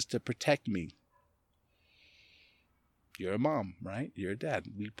purpose is to protect me. You're a mom, right? You're a dad.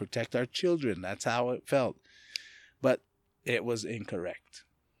 We protect our children. That's how it felt. But it was incorrect.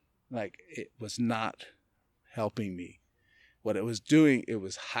 Like, it was not helping me. What it was doing, it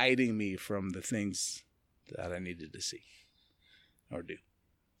was hiding me from the things that I needed to see or do.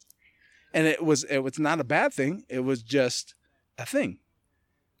 And it was not a bad thing. It was just a thing.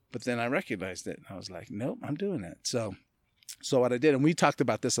 But then I recognized it. And I was like, nope, I'm doing it. So what I did, and we talked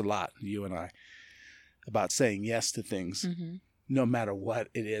about this a lot, you and I, about saying yes to things, no matter what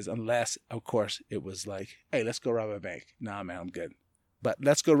it is, unless, of course, it was like, hey, let's go rob a bank. Nah, man, I'm good. But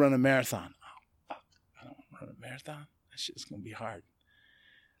let's go run a marathon. Oh, fuck, I don't want to run a marathon. That shit's going to be hard.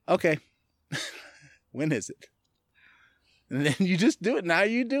 Okay. When is it? And then you just do it. Now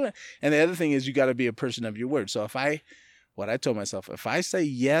you do it. And the other thing is you got to be a person of your word. So what I told myself, if I say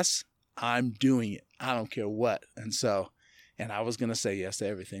yes, I'm doing it. I don't care what. And I was going to say yes to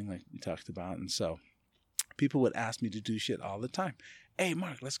everything like we talked about. And so people would ask me to do shit all the time. Hey,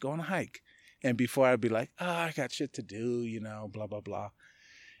 Mark, let's go on a hike. And before I'd be like, oh, I got shit to do, you know, blah, blah, blah.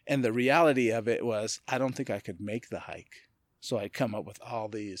 And the reality of it was I don't think I could make the hike. So I'd come up with all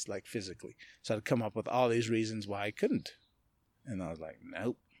these, like physically. So I'd come up with all these reasons why I couldn't. And I was like,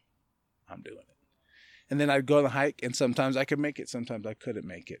 nope, I'm doing it. And then I'd go on the hike, and sometimes I could make it, sometimes I couldn't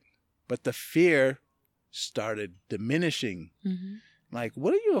make it. But the fear started diminishing. Mm-hmm. Like,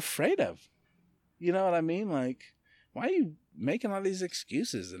 what are you afraid of? You know what I mean? Like, why are you making all these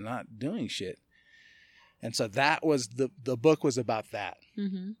excuses and not doing shit? And so that was the book was about that.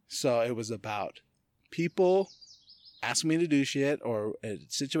 Mm-hmm. So it was about people asking me to do shit or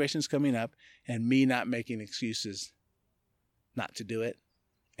situations coming up and me not making excuses not to do it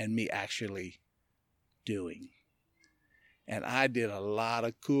and me actually doing. And I did a lot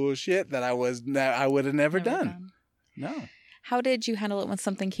of cool shit that I would have never done. No. How did you handle it when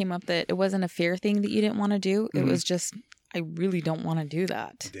something came up that it wasn't a fear thing that you didn't want to do? It was just, I really don't want to do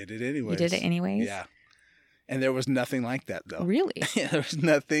that. I did it anyways. You did it anyways? Yeah. And there was nothing like that, though. Really? There was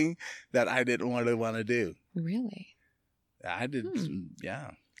nothing that I didn't want to do. Really? I did,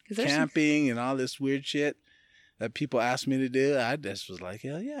 yeah. Camping and all this weird shit that people asked me to do. I just was like,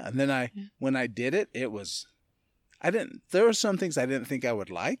 hell yeah. And then when I did it, there were some things I didn't think I would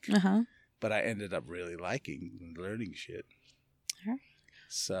like, but I ended up really liking and learning shit. All right.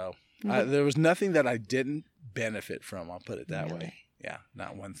 So there was nothing that I didn't benefit from. I'll put it that way. Yeah.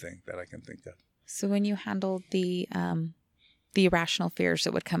 Not one thing that I can think of. So when you handled the irrational fears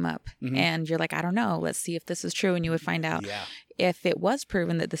that would come up and you're like, I don't know, let's see if this is true. And you would find out if it was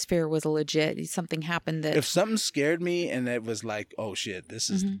proven that this fear was legit, something happened that. If something scared me and it was like, oh shit, this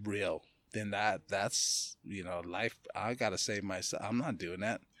is real, then that's, life. I got to save myself. I'm not doing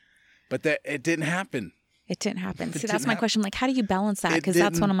that. But it didn't happen. It didn't happen. See, that's my question. Like, how do you balance that? Because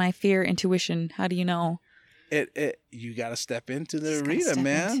that's one of my fear intuition. How do you know? You got to step into the arena,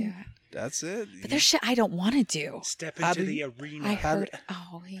 man. That's it. But there's shit I don't want to do. Step into the arena. I heard.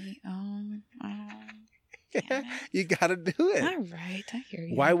 You got to do it. All right, I hear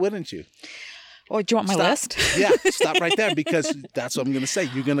you. Why wouldn't you? Oh, do you want my list? Yeah, stop right there because that's what I'm going to say.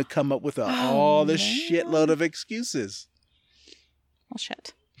 You're going to come up with all this shitload of excuses. Well,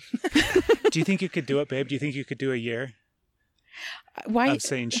 shit. Do you think you could do it, babe? Do you think you could do a year Why of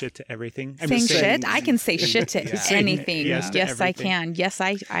saying shit to everything? saying shit? I can say shit to anything. Yes, to I everything. can. Yes,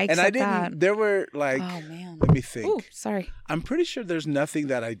 I accept And I didn't. that. There were like. Oh man. Let me think. Ooh, sorry. I'm pretty sure there's nothing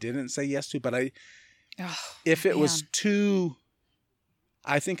that I didn't say yes to, but Oh, if it was man. too,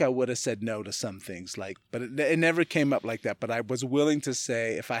 I think I would have said no to some things. But it never came up like that. But I was willing to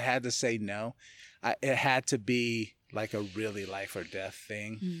say, if I had to say no, it had to be like a really life or death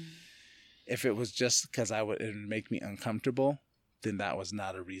thing. If it was just because it would make me uncomfortable, then that was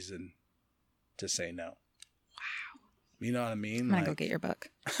not a reason to say no. Wow. You know what I mean? I'm gonna go get your book.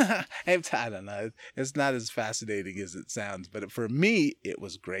 I don't know. It's not as fascinating as it sounds, but for me, it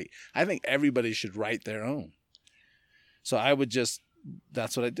was great. I think everybody should write their own. So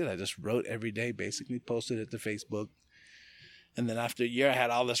that's what I did. I just wrote every day, basically posted it to Facebook. And then after a year, I had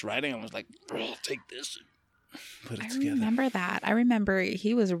all this writing. I was like, bro, take this and put it together. I remember that. I remember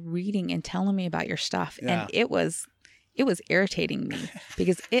he was reading and telling me about your stuff. Yeah. And it was irritating me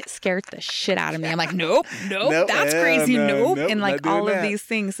because it scared the shit out of me. I'm like, nope, that's crazy. Nope. And like all of these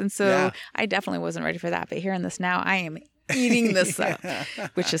things. And so I definitely wasn't ready for that. But hearing this now, I am eating this up,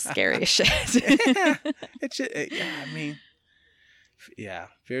 which is scary as shit.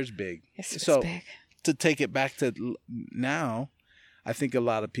 Fear's big. It's so big. To take it back to now, I think a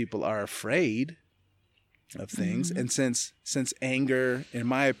lot of people are afraid of things. And since anger, in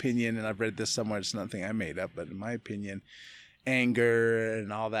my opinion, and I've read this somewhere, it's nothing I made up, but in my opinion, anger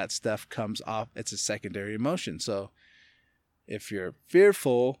and all that stuff comes off, it's a secondary emotion. So if you're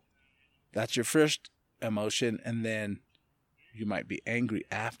fearful, that's your first emotion, and then you might be angry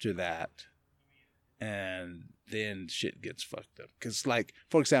after that, and then shit gets fucked up. Because, like,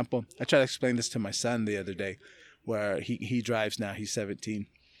 for example, I tried to explain this to my son the other day, where he drives now. He's 17.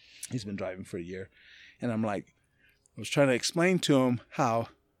 He's been driving for a year. And I'm like, I was trying to explain to him how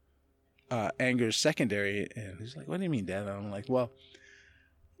anger is secondary. And he's like, what do you mean, Dad? And I'm like, well,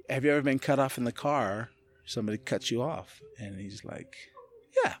 have you ever been cut off in the car? Somebody cuts you off. And he's like,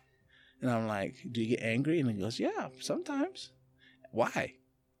 yeah. And I'm like, do you get angry? And he goes, yeah, sometimes. Why?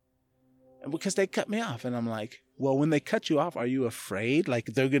 Because they cut me off. And I'm like, well, when they cut you off, are you afraid? Like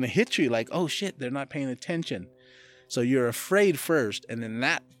they're going to hit you, like, oh shit, they're not paying attention. So you're afraid first. And then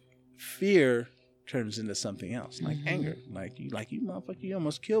that fear turns into something else, like anger. Like you motherfucker, you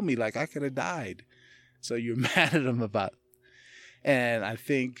almost killed me. Like I could have died. So you're mad at them about. And I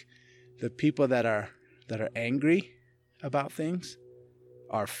think the people that are angry about things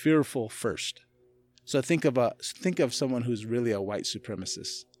are fearful first. So think of someone who's really a white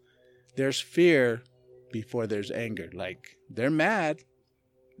supremacist. There's fear before there's anger. Like they're mad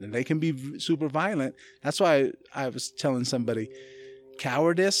and they can be super violent. That's why I was telling somebody,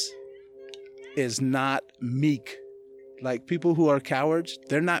 cowardice is not meek. Like people who are cowards,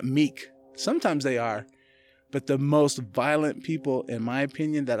 they're not meek. Sometimes they are, but the most violent people, in my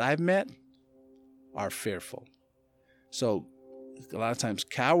opinion, that I've met are fearful. So a lot of times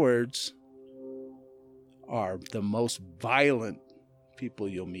cowards are the most violent people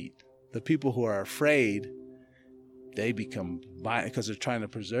you'll meet. The people who are afraid, they become violent because they're trying to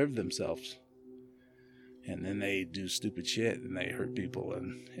preserve themselves. And then they do stupid shit and they hurt people.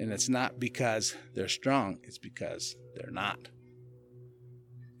 And it's not because they're strong. It's because they're not.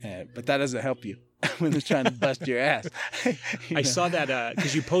 But that doesn't help you when they're trying to bust your ass. I saw that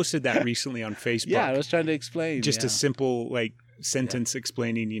because you posted that recently on Facebook. Yeah, I was trying to explain. Just a simple sentence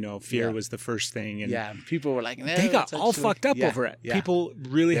explaining, fear was the first thing. And people were like, no, they got all fucked up over it. Yeah. People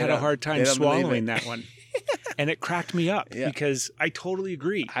really had a hard time swallowing that one. And it cracked me up because I totally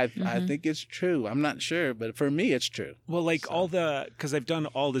agree. I think it's true. I'm not sure, but for me, it's true. Well, because I've done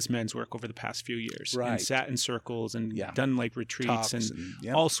all this men's work over the past few years, right? And sat in circles and done retreats talks and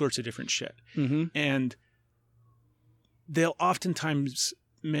all sorts of different shit. And they'll oftentimes,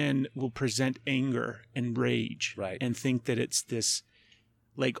 men will present anger and rage, right? And think that it's this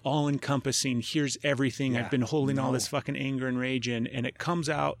all-encompassing, here's everything. I've been holding all this fucking anger and rage in, and it comes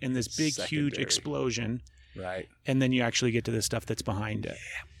out in this big, huge explosion. Right. And then you actually get to the stuff that's behind it.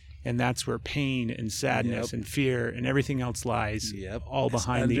 And that's where pain and sadness and fear and everything else lies, all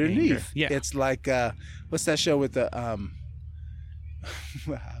behind the anger. Yeah. It's like, what's that show with the, I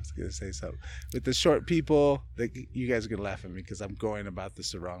was going to say something. With the short people, you guys are going to laugh at me because I'm going about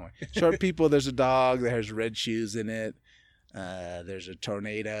this the wrong way. Short people, there's a dog that has red shoes in it. There's a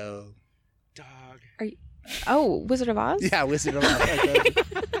tornado. Dog. Wizard of Oz? Yeah, Wizard of Oz.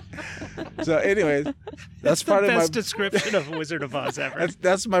 So anyways, that's part of my best description of Wizard of Oz ever.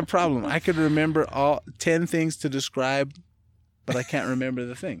 That's my problem. I could remember all 10 things to describe, but I can't remember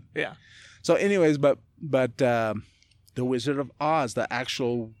the thing. Yeah. So anyways, but the Wizard of Oz, the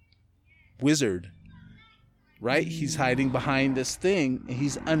actual wizard, right? He's hiding behind this thing, and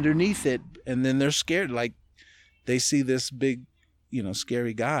he's underneath it, and then they're scared. Like, they see this big,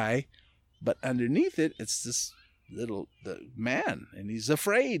 scary guy, but underneath it, it's this the man, and he's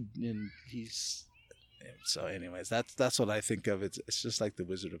afraid, and so anyways, that's what I think of. It's just like the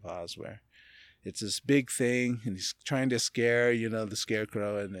Wizard of Oz, where it's this big thing, and he's trying to scare, the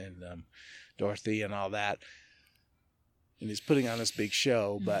Scarecrow and Dorothy and all that. And he's putting on this big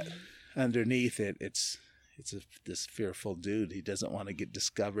show, but underneath it, it's this fearful dude. He doesn't want to get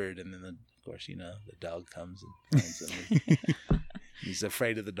discovered. And then, of course, the dog comes and finds him. He's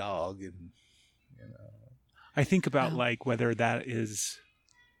afraid of the dog. And, I think about like whether that is,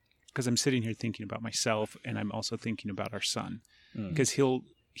 because I'm sitting here thinking about myself, and I'm also thinking about our son, because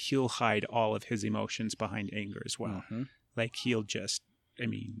he'll hide all of his emotions behind anger as well. Mm-hmm. Like he'll just,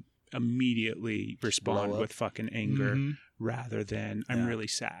 immediately respond with fucking anger rather than I'm really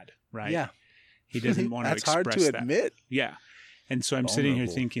sad, right? Yeah. He doesn't want to express that. That's hard to admit. Yeah. And so I'm sitting here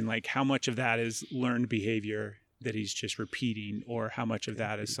thinking like how much of that is learned behavior that he's just repeating, or how much of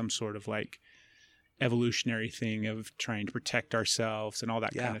that is some sort of like evolutionary thing of trying to protect ourselves and all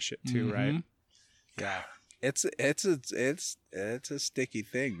that kind of shit too, right? Yeah. It's a sticky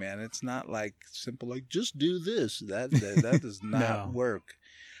thing, man. It's not like simple like just do this. That does not work.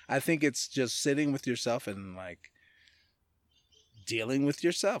 I think it's just sitting with yourself and like dealing with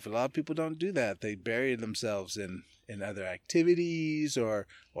yourself. A lot of people don't do that. They bury themselves in other activities or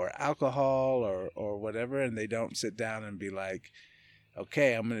alcohol or whatever, and they don't sit down and be like,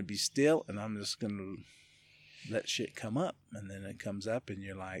 okay, I'm going to be still and I'm just going to let shit come up. And then it comes up and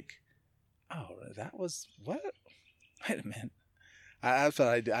you're like, oh, that was what? Wait a minute. That's what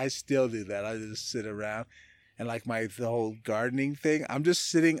I do. I still do that. I just sit around and like the whole gardening thing. I'm just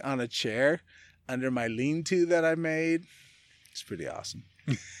sitting on a chair under my lean-to that I made. It's pretty awesome.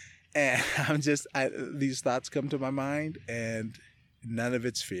 And I'm just, these thoughts come to my mind and none of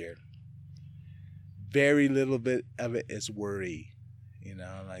it's fear. Very little bit of it is worry.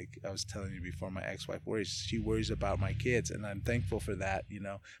 Like I was telling you before, my ex-wife worries. She worries about my kids, and I'm thankful for that,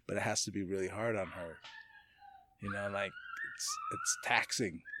 but it has to be really hard on her. Like it's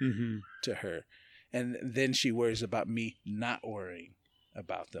taxing to her. And then she worries about me not worrying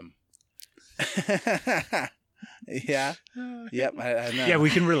about them. Yeah. Yep. I know. Yeah, we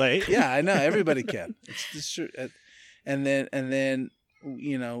can relate. Yeah, I know. Everybody can. It's just true. And then,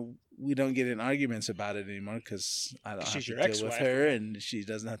 we don't get in arguments about it anymore because I don't have to deal with her and she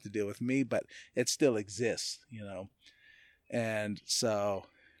doesn't have to deal with me, but it still exists, And so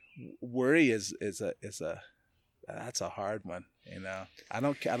worry is that's a hard one, I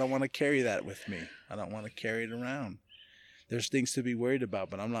don't want to carry that with me. I don't want to carry it around. There's things to be worried about,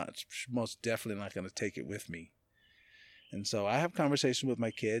 but I'm not most definitely not going to take it with me. And so I have conversations with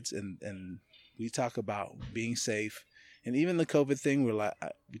my kids and we talk about being safe. And even the COVID thing, we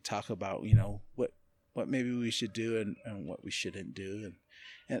talk about, what maybe we should do and what we shouldn't do.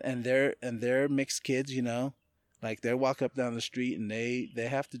 And they're mixed kids, like they walk up down the street and they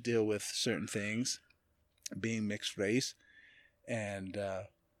have to deal with certain things, being mixed race. And,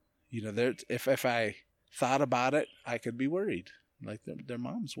 if I thought about it, I could be worried. Like their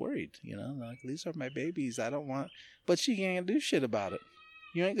mom's worried, like these are my babies. I don't want, but she can't do shit about it.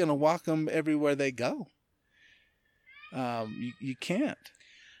 You ain't going to walk them everywhere they go. You can't.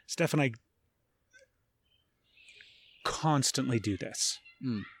 Steph and I constantly do this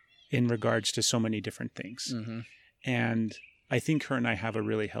in regards to so many different things. Mm-hmm. And I think her and I have a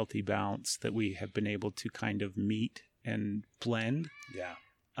really healthy balance that we have been able to kind of meet and blend. Yeah.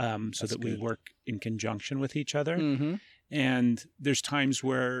 So that we work in conjunction with each other. Mm-hmm. And there's times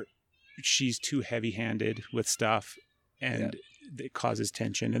where she's too heavy-handed with stuff and it causes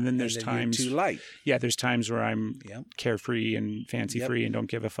tension. And then there's times you're too light. Yeah, there's times where I'm carefree and fancy-free and don't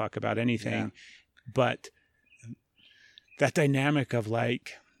give a fuck about anything. Yeah. But that dynamic of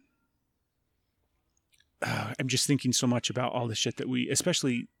like, I'm just thinking so much about all the shit that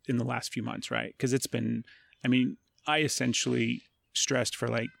especially in the last few months, right? Because it's been, I essentially stressed for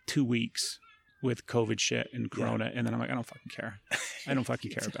like 2 weeks with COVID shit and Corona. And then I'm like, I don't fucking care. I don't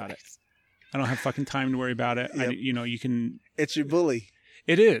fucking care about it. I don't have fucking time to worry about it. Yep. You can. It's your bully.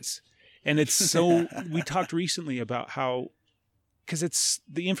 It is. And it's so, we talked recently about how, because it's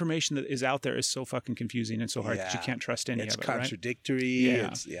the information that is out there is so fucking confusing and so hard that you can't trust any of it. It's contradictory.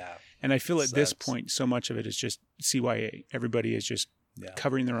 Right? And I feel at this point, so much of it is just CYA. Everybody is just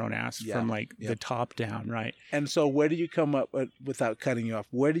covering their own ass from like the top down, right? And so where do you come up with, without cutting you off,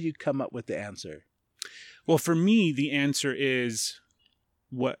 where do you come up with the answer? Well, for me, the answer is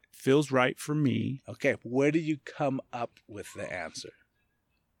what feels right for me. Okay, where do you come up with the answer?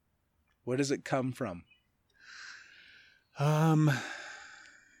 Where does it come from? Fuck,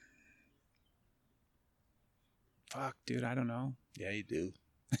 dude, I don't know. Yeah, you do.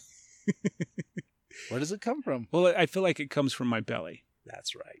 Where does it come from? Well, I feel like it comes from my belly.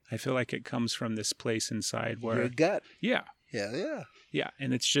 That's right. I feel like it comes from this place inside where... Your gut. Yeah. Yeah. Yeah,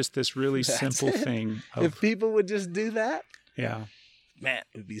 and it's just this really simple thing. If people would just do that, yeah, man,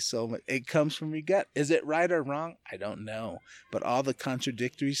 it would be so much. It comes from your gut. Is it right or wrong? I don't know. But all the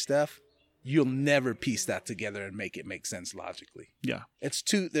contradictory stuff, you'll never piece that together and make it make sense logically. Yeah.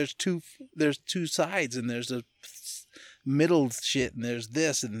 There's two sides, and there's a middle shit, and there's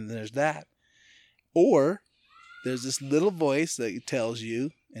this, and then there's that. Or there's this little voice that tells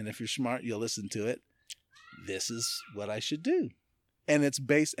you, and if you're smart, you'll listen to it. This is what I should do. And it's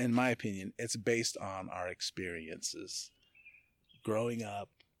based, in my opinion, it's based on our experiences. Growing up,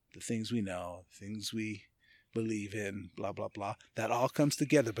 the things we know, things we believe in, blah, blah, blah. That all comes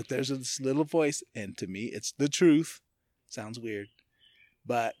together. But there's this little voice, and to me, it's the truth. Sounds weird.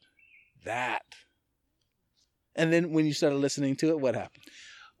 But that. And then when you started listening to it, what happened?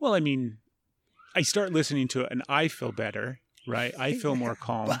 Well, I mean, I start listening to it, and I feel better, right? I feel more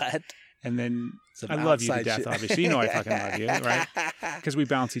calm. But... And then I love you to death, obviously. You know I fucking love you, right? Because we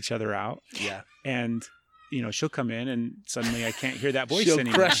balance each other out. Yeah. And, she'll come in and suddenly I can't hear that voice She'll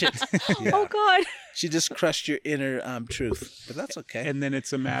anymore. crush it. Yeah. Oh, God. She just crushed your inner truth. But that's okay. And then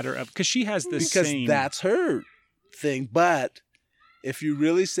it's a matter of... Because she has this Because same... that's her thing. But if you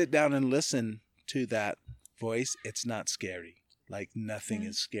really sit down and listen to that voice, it's not scary. Like, nothing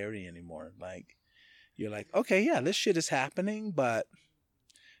is scary anymore. Like, you're like, okay, yeah, this shit is happening, but...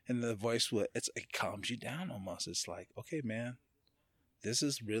 And the voice it calms you down almost. It's like, okay, man, this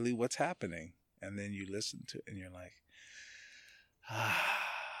is really what's happening. And then you listen to it and you're like, I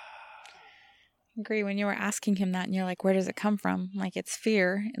agree. When you were asking him that and you're like, where does it come from? Like, it's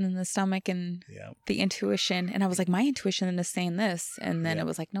fear and then the stomach and the intuition. And I was like, my intuition is saying this. And then it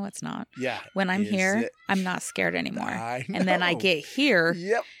was like, no, it's not. Yeah. When I'm here, I'm not scared anymore. And then I get here.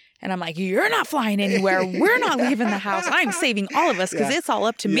 Yep. And I'm like, you're not flying anywhere. We're not leaving the house. I'm saving all of us because it's all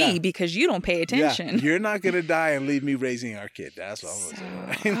up to me because you don't pay attention. Yeah. You're not going to die and leave me raising our kid. That's what I'm saying.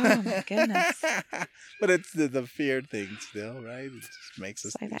 Right? Oh, my goodness. But it's the fear thing still, right? It just makes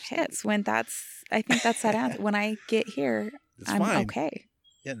us... Like that hits. I think that's that answer. When I get here, I'm fine. Okay.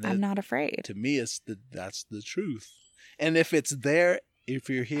 Yeah, I'm not afraid. To me, that's the truth. And if it's there, if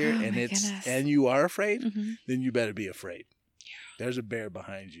you're here and you are afraid, then you better be afraid. There's a bear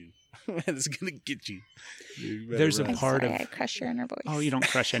behind you. And it's going to get you. There's a part of... I crush your inner voice. Oh, you don't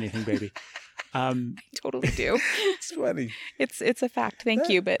crush anything, baby. I totally do. It's funny. It's a fact. Thank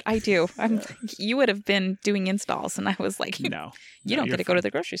you, but I do. You would have been doing installs, and I was like, no, you don't get to go to the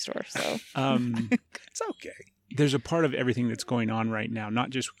grocery store. So it's okay. There's a part of everything that's going on right now,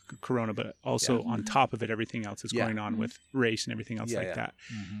 not just Corona, but also on top of it, everything else that's going on with race and everything else that.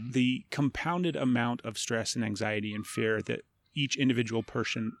 Mm-hmm. The compounded amount of stress and anxiety and fear that each individual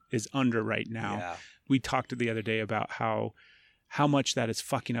person is under right now. Yeah. We talked the other day about how much that is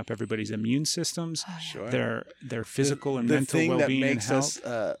fucking up everybody's immune systems, their physical and mental well-being that makes and health.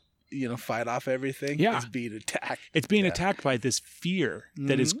 Us, fight off everything is being attacked. It's being attacked by this fear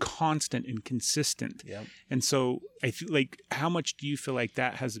that is constant and consistent. Yep. And so I feel like, how much do you feel like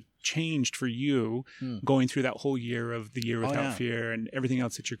that has changed for you going through that whole year of the Year Without Fear and everything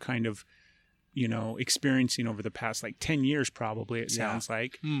else that you're kind of, experiencing over the past 10 years, probably, it sounds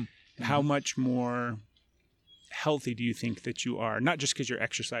like. How much more healthy do you think that you are? Not just because you're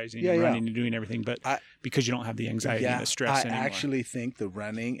exercising and running and doing everything, but because you don't have the anxiety and the stress anymore. I actually think the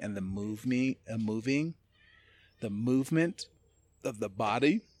running and the movement of the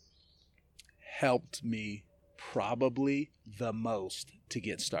body helped me probably the most to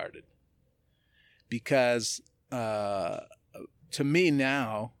get started. Because to me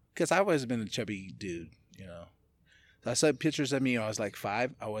now, because I've always been a chubby dude, I saw pictures of me when I was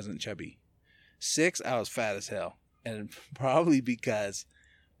 5, I wasn't chubby. 6, I was fat as hell. And probably because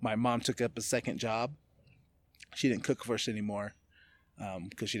my mom took up a second job. She didn't cook for us anymore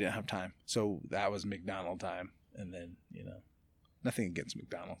because she didn't have time. So that was McDonald's time. And then, nothing against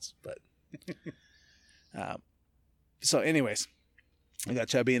McDonald's. But so anyways, I got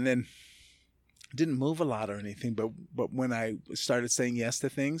chubby and then didn't move a lot or anything. But when I started saying yes to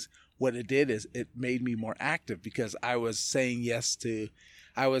things, what it did is it made me more active because I was saying yes to...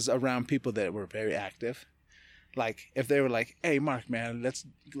 I was around people that were very active. Like, if they were like, hey, Mark, man, let's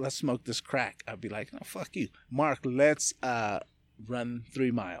smoke this crack. I'd be like, no, fuck you. Mark, let's run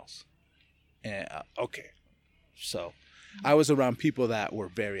 3 miles. And okay. So I was around people that were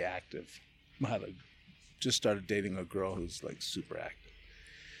very active. I just started dating a girl who's like super active.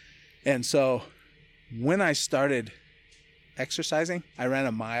 And so when I started exercising, I ran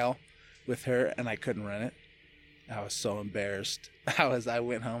a mile with her and I couldn't run it. I was so embarrassed. I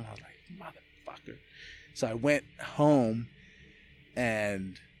went home. I was like, motherfucker. So I went home,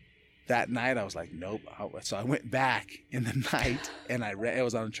 and that night I was like, nope. So I went back in the night and it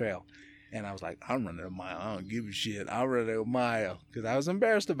was on a trail. And I was like, I'm running a mile. I don't give a shit. I'll run a mile. Because I was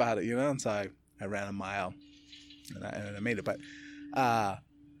embarrassed about it, And so I ran a mile and I made it. But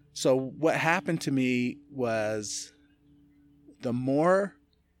so what happened to me was the more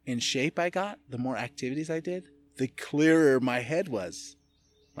in shape I got, the more activities I did, the clearer my head was.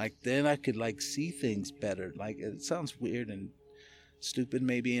 Like then I could like see things better. Like it sounds weird and stupid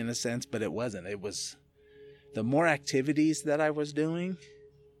maybe in a sense, but it wasn't. It was the more activities that I was doing,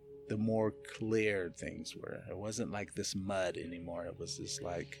 the more clear things were. It wasn't like this mud anymore. It was just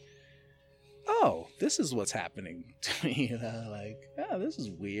like, oh, this is what's happening to me. Like, oh, this is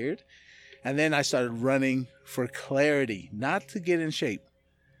weird. And then I started running for clarity, not to get in shape,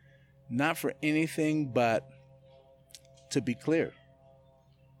 not for anything but to be clear,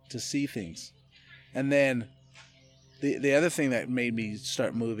 to see things. And then the other thing that made me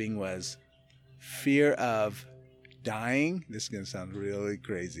start moving was fear of dying. This is going to sound really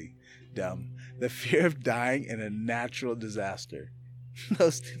crazy, dumb. The fear of dying in a natural disaster.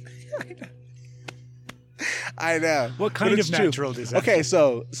 Those two things. I know. What kind of natural disaster? Okay,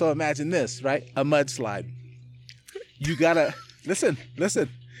 so imagine this, right? A mudslide. You gotta listen.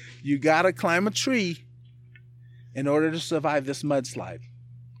 You gotta climb a tree in order to survive this mudslide.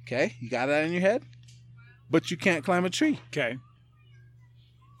 Okay, you got that in your head, but you can't climb a tree. Okay.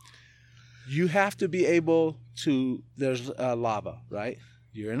 You have to be able to. There's lava, right?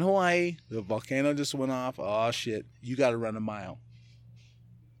 You're in Hawaii. The volcano just went off. Oh shit! You got to run a mile.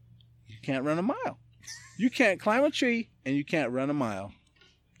 You can't run a mile. You can't climb a tree and you can't run a mile.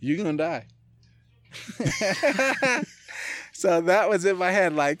 You're going to die. So that was in my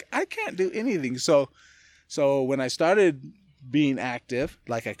head. Like, I can't do anything. So when I started being active,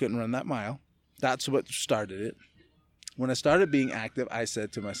 like I couldn't run that mile, that's what started it. When I started being active, I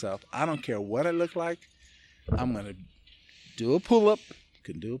said to myself, I don't care what I look like. I'm going to do a pull-up.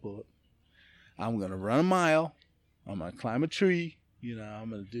 Couldn't do a pull-up. I'm going to run a mile. I'm going to climb a tree. I'm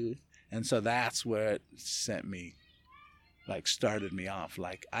going to do it. And so that's where it sent me, like started me off.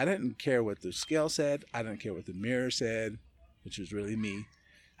 Like I didn't care what the scale said. I didn't care what the mirror said, which was really me.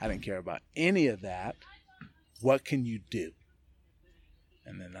 I didn't care about any of that. What can you do?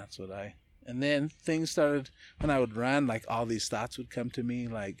 And then that's what and then things started, when I would run, like all these thoughts would come to me,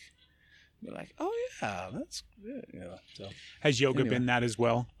 like, oh yeah, that's good. So has yoga been that as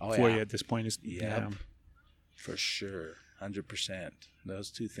well for you at this point? Yeah, for sure. 100%. Those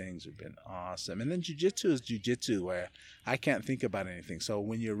two things have been awesome. And then jiu-jitsu is jiu-jitsu where I can't think about anything. So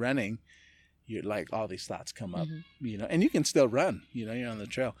when you're running, you're like all these thoughts come up, and you can still run, you're on the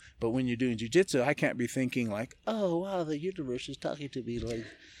trail. But when you're doing jiu-jitsu, I can't be thinking like, oh, wow, the universe is talking to me, like,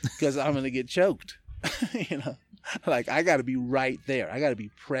 because I'm going to get choked, like I got to be right there. I got to be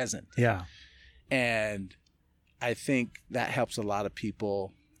present. Yeah. And I think that helps a lot of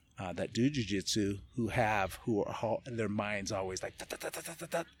people that do jiu-jitsu who are their mind's always like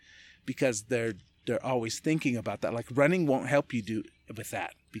because they're always thinking about that. Like running won't help you do with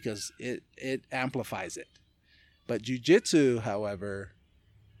that because it amplifies it. But jiu-jitsu, however,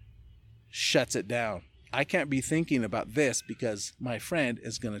 shuts it down. I can't be thinking about this because my friend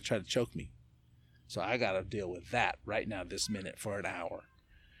is going to try to choke me. So I got to deal with that right now, this minute, for an hour.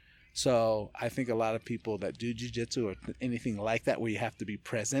 So I think a lot of people that do jiu-jitsu or anything like that where you have to be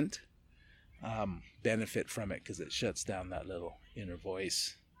present benefit from it because it shuts down that little inner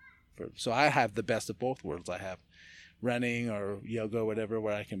voice. So I have the best of both worlds. I have running or yoga or whatever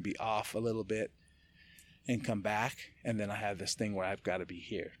where I can be off a little bit and come back. And then I have this thing where I've got to be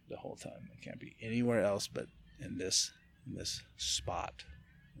here the whole time. I can't be anywhere else but in this spot.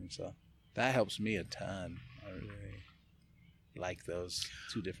 And so that helps me a ton. I really like those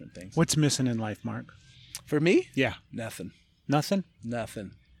two different things. What's missing in life, Mark? For me? Yeah. Nothing. Nothing?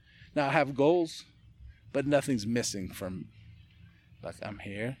 Nothing. Now I have goals, but nothing's missing from, like, I'm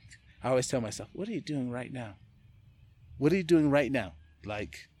here. I always tell myself, what are you doing right now? What are you doing right now?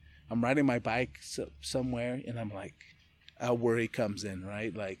 Like, I'm riding my bike somewhere, and I'm like, a worry comes in,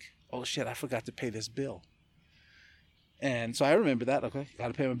 right? Like, oh shit, I forgot to pay this bill. And so I remember that. Okay, got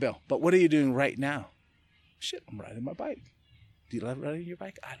to pay my bill. But what are you doing right now? Shit, I'm riding my bike. Do you love riding your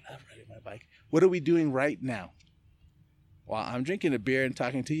bike? I love riding my bike. What are we doing right now? Well, I'm drinking a beer and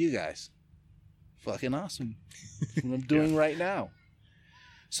talking to you guys. fucking awesome. That's what I'm doing right now.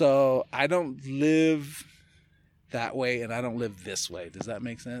 So I don't live that way, and I don't live this way. Does that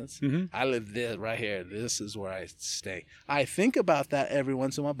make sense? Mm-hmm. I live this right here. This is where I stay. I think about that every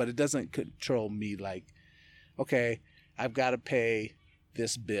once in a while, but it doesn't control me. Like, okay, I've got to pay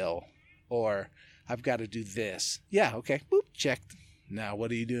this bill, or I've got to do this. Yeah, okay, boop, checked. Now,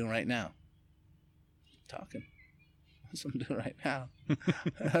 what are you doing right now? Talking. That's what I'm doing right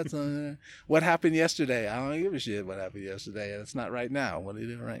now. What happened yesterday? I don't give a shit what happened yesterday. It's not right now. What are you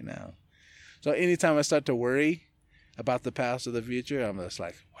doing right now? So anytime I start to worry about the past or the future, I'm just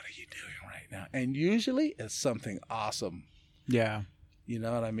like, what are you doing right now? And usually it's something awesome. Yeah. You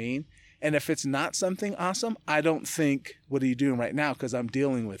know what I mean? And if it's not something awesome, I don't think, what are you doing right now? Because I'm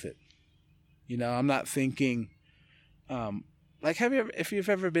dealing with it. You know, I'm not thinking, like, if you've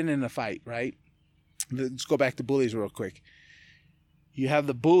ever been in a fight, right? Let's go back to bullies real quick. You have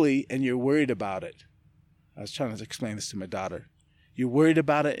the bully and you're worried about it. I was trying to explain this to my daughter. You're worried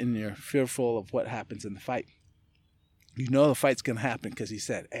about it and you're fearful of what happens in the fight. You know the fight's going to happen because he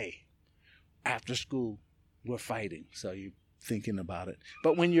said, hey, after school, we're fighting. So you're thinking about it.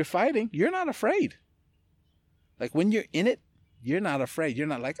 But when you're fighting, you're not afraid. Like when you're in it, you're not afraid. You're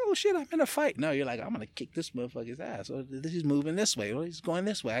not like, oh shit, I'm in a fight. No, you're like, I'm going to kick this motherfucker's ass. Oh, he's moving this way. Oh, he's going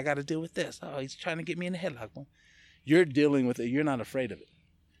this way. I got to deal with this. Oh, he's trying to get me in the headlock. Well, you're dealing with it. You're not afraid of it.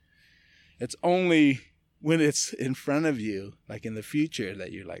 It's only when it's in front of you, like in the future,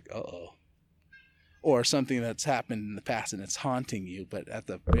 that you're like, uh-oh. Or something that's happened in the past and it's haunting you. But at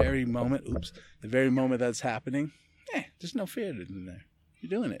the very moment, the very moment that's happening, there's no fear in there.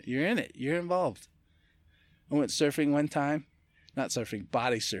 You're doing it. You're in it. You're involved. I went surfing one time. Not surfing,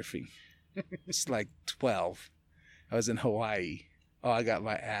 body surfing. It's like 12. I was in Hawaii. Oh, I got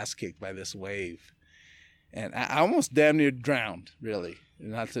my ass kicked by this wave. And I almost damn near drowned, really.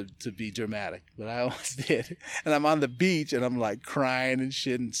 Not to be dramatic, but I almost did. And I'm on the beach, and I'm like crying and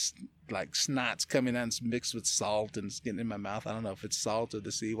shit, and like snot's coming out and it's mixed with salt, and it's getting in my mouth. I don't know if it's salt or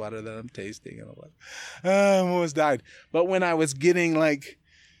the seawater that I'm tasting. And I'm like, I almost died. But when I was getting like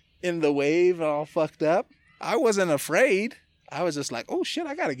in the wave all fucked up, I wasn't afraid. I was just like, oh shit,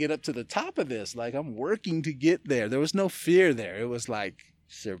 I got to get up to the top of this. Like I'm working to get there. There was no fear there. It was like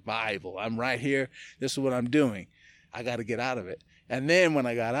survival. I'm right here. This is what I'm doing. I got to get out of it. And then when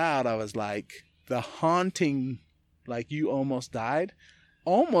I got out, I was like, the haunting, like you almost died,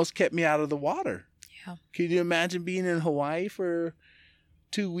 almost kept me out of the water. Yeah. Can you imagine being in Hawaii for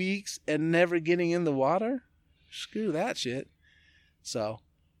 2 weeks and never getting in the water? Screw that shit. So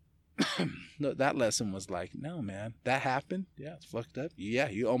that lesson was like, no, man, that happened. Yeah, it's fucked up. Yeah,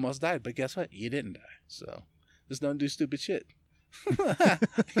 you almost died, but guess what? You didn't die. So just don't do stupid shit.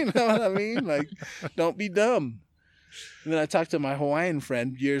 You know what I mean? Like, don't be dumb. And then I talked to my Hawaiian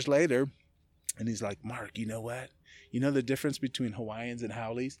friend years later, and he's like, Mark, you know what? You know the difference between Hawaiians and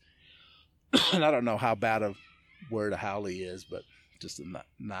Haoles? And I don't know how bad a word a Haole is, but just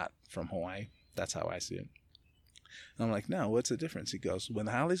not from Hawaii. That's how I see it. And I'm like, no, what's the difference? He goes, when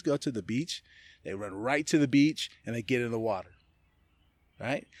the Haoles go to the beach, they run right to the beach and they get in the water.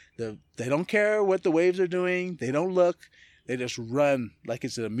 Right? They don't care what the waves are doing. They don't look. They just run like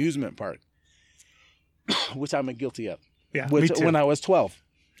it's an amusement park, which I'm guilty of. Yeah, me too. When I was 12,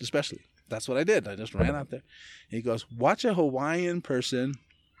 especially. That's what I did. I just ran out there. And he goes, watch a Hawaiian person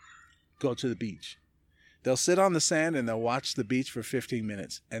go to the beach. They'll sit on the sand and they'll watch the beach for 15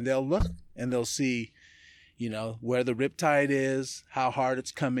 minutes. And they'll look and they'll see, you know, where the riptide is, how hard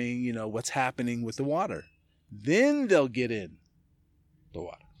it's coming, you know, what's happening with the water. Then they'll get in the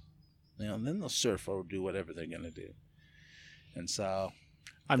water. You know, and then they'll surf or do whatever they're going to do. And so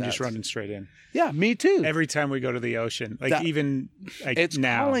I'm just running straight in. Yeah, me too. Every time we go to the ocean, like even like it's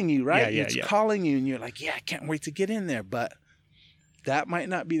now. calling you, right? Yeah, it's calling you, and you're like, yeah, I can't wait to get in there. But that might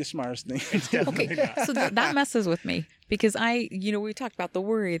not be the smartest thing. Okay, so that messes with me because we talked about the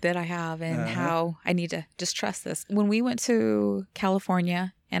worry that I have and how I need to just trust this. When we went to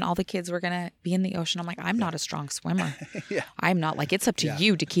California and all the kids were going to be in the ocean, I'm like, I'm not a strong swimmer. Yeah. I'm not. Like, it's up to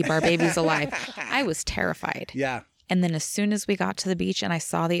you to keep our babies alive. I was terrified. Yeah. And then as soon as we got to the beach and I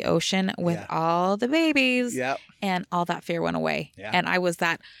saw the ocean with all the babies and all that fear went away. Yeah. And I was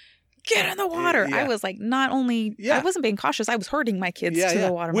that, get in the water. Yeah. I was like, not only, I wasn't being cautious, I was herding my kids to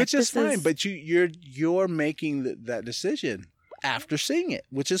the water. Which is fine, but you're making that decision after seeing it,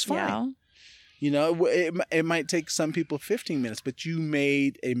 which is fine. Yeah. You know, it might take some people 15 minutes, but you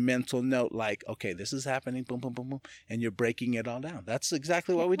made a mental note like, okay, this is happening, boom, boom, boom, boom, and you're breaking it all down. That's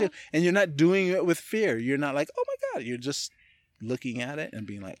exactly what we do. And you're not doing it with fear. You're not like, oh my God. You're just looking at it and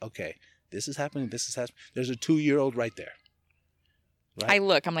being like, okay, this is happening, this is happening. There's a 2-year-old right there.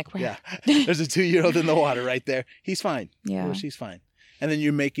 Right? I'm like, where? Yeah. There's a 2-year-old in the water right there. He's fine. Yeah. Or she's fine. And then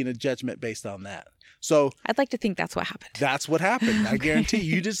you're making a judgment based on that. So I'd like to think that's what happened. That's what happened. I guarantee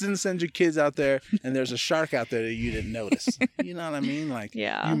you just didn't send your kids out there and there's a shark out there that you didn't notice. You know what I mean? Like,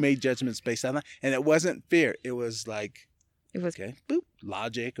 you made judgments based on that. And it wasn't fear. It was like, okay, boop,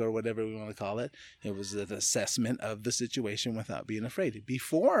 logic or whatever we want to call it. It was an assessment of the situation without being afraid.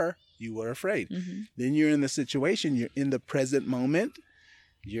 Before, you were afraid. Mm-hmm. Then you're in the situation. You're in the present moment.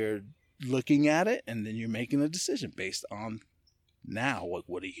 You're looking at it, and then you're making a decision based on now.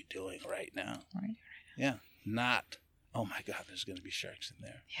 What are you doing right now? Right. Yeah. Not, oh my God, there's going to be sharks in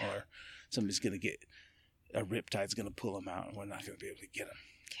there. Yeah. Or somebody's going to get, a riptide's going to pull them out and we're not going to be able to get them.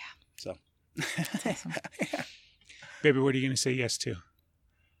 Yeah. So. That's awesome. Yeah. Baby, what are you going to say yes to?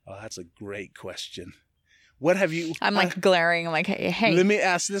 Oh, that's a great question. What have you... I'm like glaring. I'm like, hey. Let me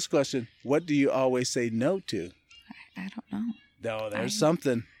ask this question. What do you always say no to? I don't know. No, there's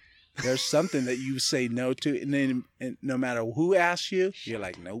something. There's something that you say no to. And then no matter who asks you, you're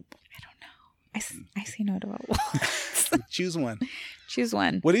like, nope. I don't know. I say no to what? Choose one. Choose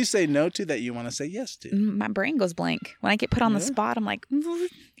one. What do you say no to that you want to say yes to? My brain goes blank. When I get put on the spot, I'm like, you're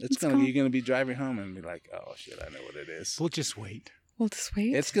going to be driving home and be like, oh, shit, I know what it is. We'll just wait. We'll just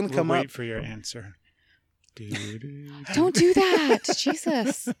wait. It's going to come up. We'll wait for your answer. Don't do that.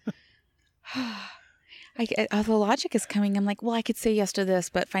 Jesus. The logic is coming. I'm like, well, I could say yes to this,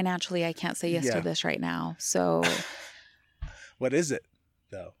 but financially I can't say yes to this right now. So. What is it,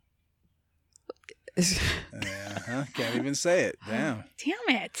 though? Can't even say it. Damn.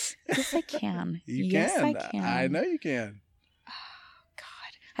 Damn it. Yes, I can. Yes, I can. I know you can. Oh, God.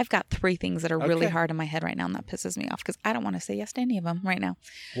 I've got 3 things that are really hard in my head right now, and that pisses me off because I don't want to say yes to any of them right now.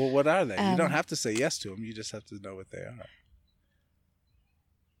 Well, what are they? You don't have to say yes to them. You just have to know what they are.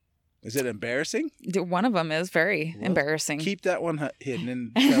 Is it embarrassing? One of them is very embarrassing. Keep that one hidden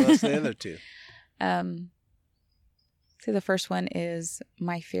and tell us the other 2. See, the first one is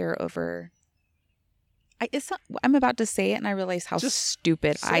my fear over... I'm about to say it, and I realize how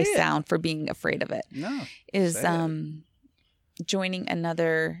stupid I sound for being afraid of it. No. Is joining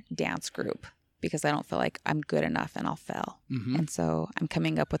another dance group because I don't feel like I'm good enough and I'll fail. Mm-hmm. And so I'm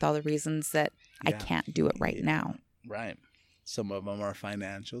coming up with all the reasons that I can't do it right now. Right. Some of them are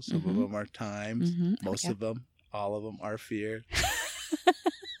financial. Some of them are times. Mm-hmm. Most of them, all of them are fear.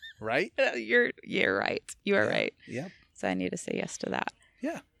 Right? You're right. You are right. Yep. So I need to say yes to that.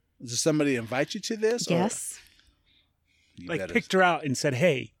 Yeah. Does somebody invite you to this? Yes. Like picked her out and said,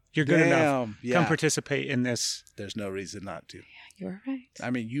 hey, you're good enough. Yeah. Come participate in this. There's no reason not to. Yeah, you're right.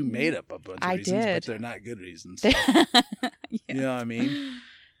 I mean, you made up a bunch of reasons, but they're not good reasons. So. You know what I mean?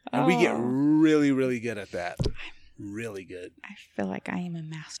 And we get really, really good at that. Really good. I feel like I am a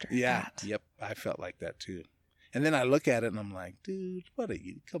master at that. Yep. I felt like that too. And then I look at it and I'm like, dude, what are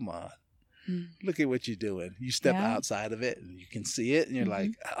you? Come on. Look at what you're doing. You step outside of it and you can see it and you're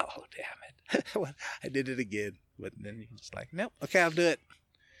like, oh, damn it. I did it again. But then you're just like, nope, okay, I'll do it.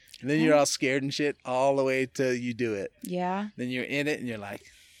 And then you're all scared and shit all the way till you do it. Yeah. Then you're in it and you're like,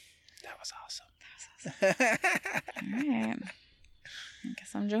 that was awesome. All right. I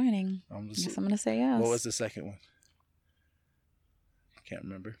guess I'm joining. I guess I'm going to say yes. What was the second one? I can't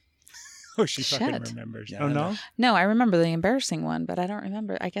remember. Oh, she fucking remembers. Yeah, no? No, I remember the embarrassing one, but I don't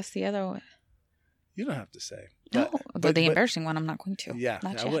remember. I guess the other one. You don't have to say. No, but the embarrassing one, I'm not going to. Yeah,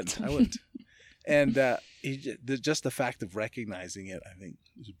 I wouldn't. And just the fact of recognizing it, I think,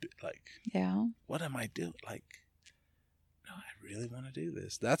 is a bit like, what am I doing? Like, no, I really want to do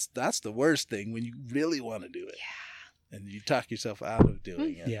this. That's the worst thing, when you really want to do it. Yeah. And you talk yourself out of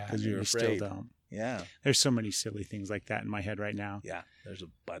doing it. Yeah, because you're afraid. Still don't. Yeah. There's so many silly things like that in my head right now. Yeah, there's a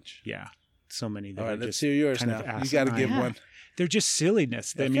bunch. Yeah. So many that all right, are let's just hear yours now. You got to give one. They're just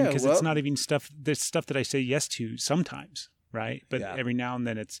silliness. I mean, because it's not even stuff. There's stuff that I say yes to sometimes, right? But every now and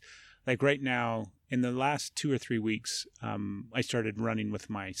then it's like right now, in the last 2 or 3 weeks, I started running with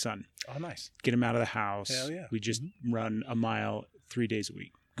my son. Oh, nice. Get him out of the house. Hell yeah. We just run a mile 3 days a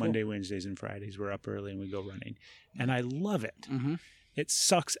week. Cool. Monday, Wednesdays, and Fridays. We're up early and we go running. And I love it. Mm-hmm. It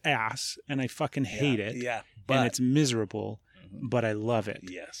sucks ass and I fucking hate it. Yeah. And it's miserable, but I love it.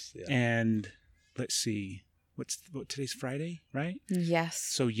 Yes. Yeah. And let's see. Today's Friday, right? Yes.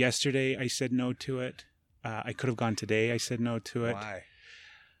 So yesterday I said no to it. I could have gone today. I said no to it. Why?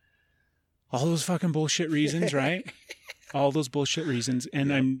 All those fucking bullshit reasons, right? All those bullshit reasons.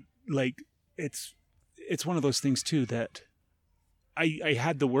 And I'm like, it's one of those things too that I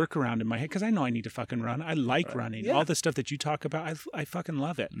had the workaround in my head because I know I need to fucking run. I like running. Yeah. All the stuff that you talk about, I fucking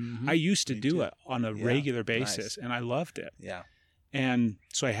love it. Mm-hmm. I used to do it on a regular basis and I loved it. Yeah. And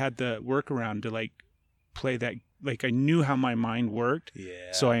so I had the workaround to like play like I knew how my mind worked.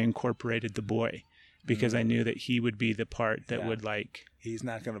 Yeah. So I incorporated the boy because I knew that he would be the part that would like. He's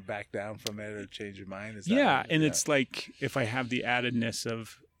not going to back down from it or change your mind. Is Yeah. And it's like if I have the addedness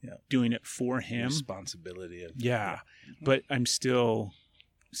of doing it for him. Responsibility of. Yeah. But I'm still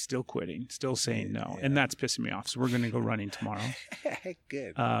quitting, still saying no. And that's pissing me off. So we're going to go running tomorrow.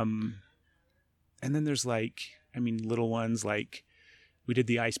 Good. And then there's like, I mean, little ones like we did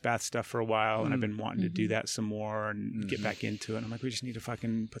the ice bath stuff for a while and I've been wanting to do that some more and get back into it. And I'm like, we just need to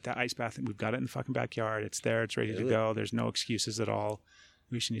fucking put that ice bath in. We've got it in the fucking backyard. It's there. It's ready to go. There's no excuses at all.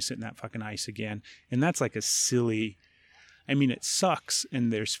 We just need to sit in that fucking ice again. And that's like a silly, I mean, it sucks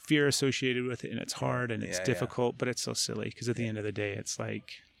and there's fear associated with it and it's hard and it's difficult, but it's so silly because at the end of the day, it's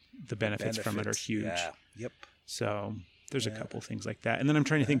like the benefits from it are huge. Yeah. Yep. So there's a couple things like that. And then I'm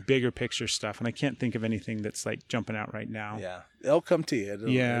trying to think bigger picture stuff and I can't think of anything that's like jumping out right now. Yeah. It'll come to you.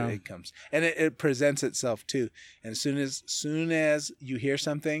 It comes. And it presents itself too. And as soon as you hear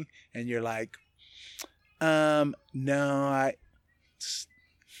something and you're like, no,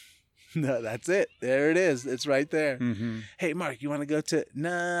 that's it. There it is. It's right there. Mm-hmm. Hey, Mark, you want to go to?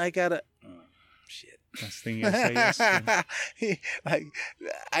 No, I gotta. Oh, shit. That's the thing you gotta say yes to.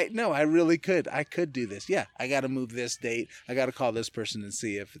 I really could. I could do this. Yeah, I got to move this date. I got to call this person and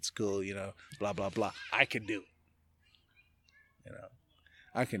see if it's cool. Blah blah blah. I can do it.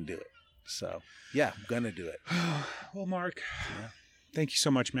 I can do it. So yeah, I'm gonna do it. Well, Mark, thank you so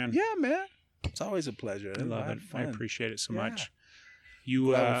much, man. Yeah, man. It's always a pleasure. I love it. I appreciate it so much.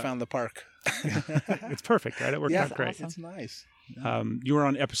 We found the park. It's perfect, right? It worked out great. Awesome. It's nice. You were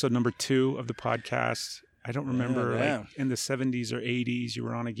on episode number 2 of the podcast. I don't remember, like in the 70s or 80s, you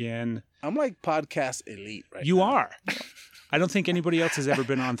were on again. I'm like podcast elite right now. You are. I don't think anybody else has ever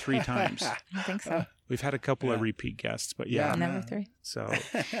been on 3 times. I don't think so. We've had a couple of repeat guests, but Never 3. So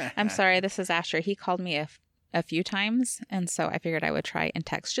I'm sorry, this is Asher. He called me a few times, and so I figured I would try and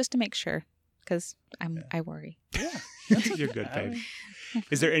text just to make sure, because I worry. Yeah. You're good, babe.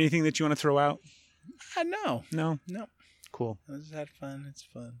 Is there anything that you want to throw out? No. No? No. Cool. I just had fun. It's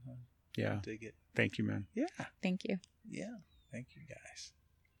fun. Yeah. Dig it. Thank you, man. Yeah. Thank you. Yeah. Thank you, guys.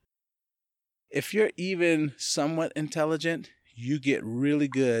 If you're even somewhat intelligent, you get really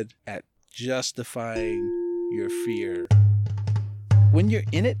good at justifying your fear. When you're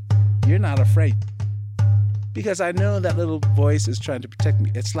in it, you're not afraid. Because I know that little voice is trying to protect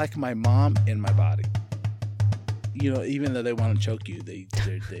me. It's like my mom in my body. Even though they want to choke you, they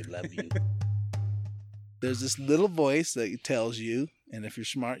love you. There's this little voice that tells you, and if you're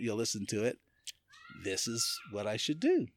smart, you'll listen to it. This is what I should do.